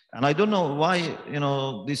 And I don't know why, you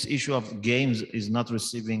know, this issue of games is not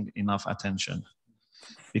receiving enough attention,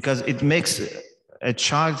 because it makes a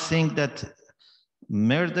child think that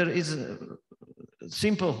murder is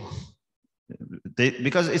simple.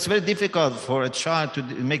 Because it's very difficult for a child to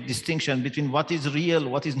make distinction between what is real,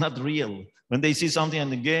 what is not real. When they see something on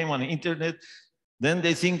the game, on the internet, then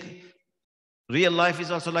they think real life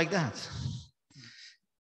is also like that.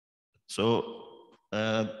 So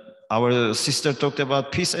our sister talked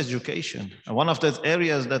about peace education. And one of the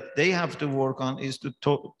areas that they have to work on is to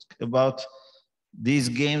talk about these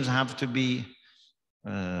games have to be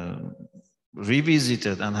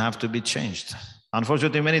revisited and have to be changed.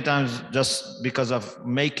 Unfortunately, many times just because of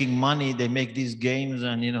making money, they make these games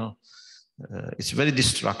and, you know, it's very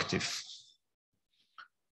destructive.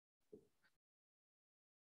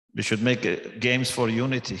 We should make games for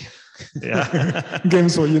unity. Yeah.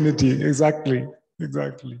 Games for unity, exactly,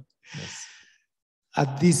 exactly. Yes.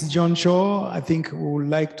 At this juncture, I think we would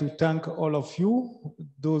like to thank all of you,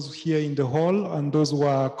 those here in the hall and those who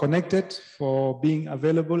are connected, for being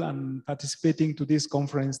available and participating to this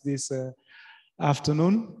conference this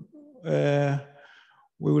afternoon.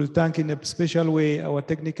 We will thank in a special way our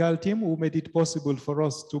technical team who made it possible for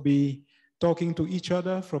us to be talking to each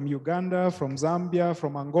other from Uganda, from Zambia,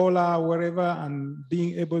 from Angola, wherever, and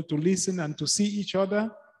being able to listen and to see each other.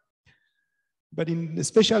 But in the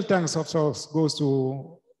special thanks, of course, goes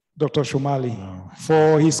to Dr. Shomali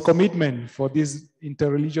for his commitment for this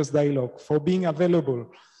interreligious dialogue, for being available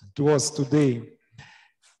to us today.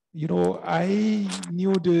 You know, I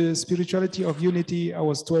knew the spirituality of unity, I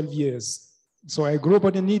was 12 years. So I grew up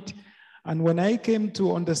on it. And when I came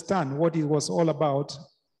to understand what it was all about,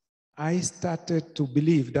 I started to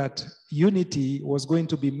believe that unity was going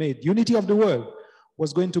to be made. Unity of the world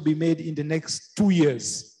was going to be made in the next 2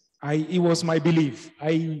 years. It was my belief.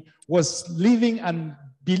 I was living and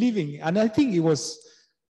believing. And I think it was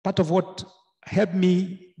part of what helped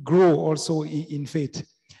me grow also in faith.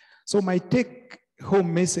 So my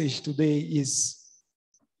take-home message today is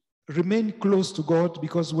remain close to God,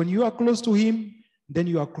 because when you are close to Him, then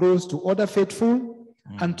you are close to other faithful.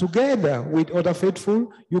 And together with other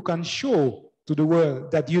faithful, you can show to the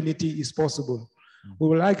world that unity is possible. We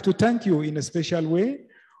would like to thank you in a special way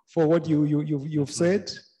for what you've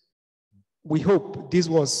said. We hope this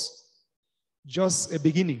was just a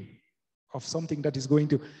beginning of something that is going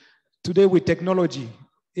to. Today with technology,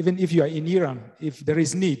 even if you are in Iran, if there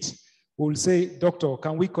is need, we'll say, Doctor,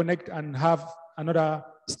 can we connect and have another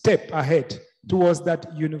step ahead towards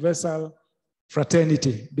that universal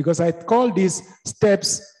fraternity? Because I call these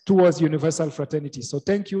steps towards universal fraternity. So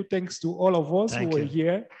thank you. Thanks to all of us who were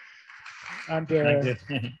here. And thank you.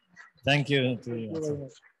 Thank you to you. Very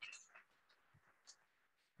much.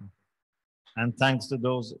 And thanks to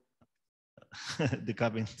those, the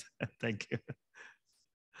cabin. Thank you.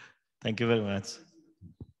 Thank you very much.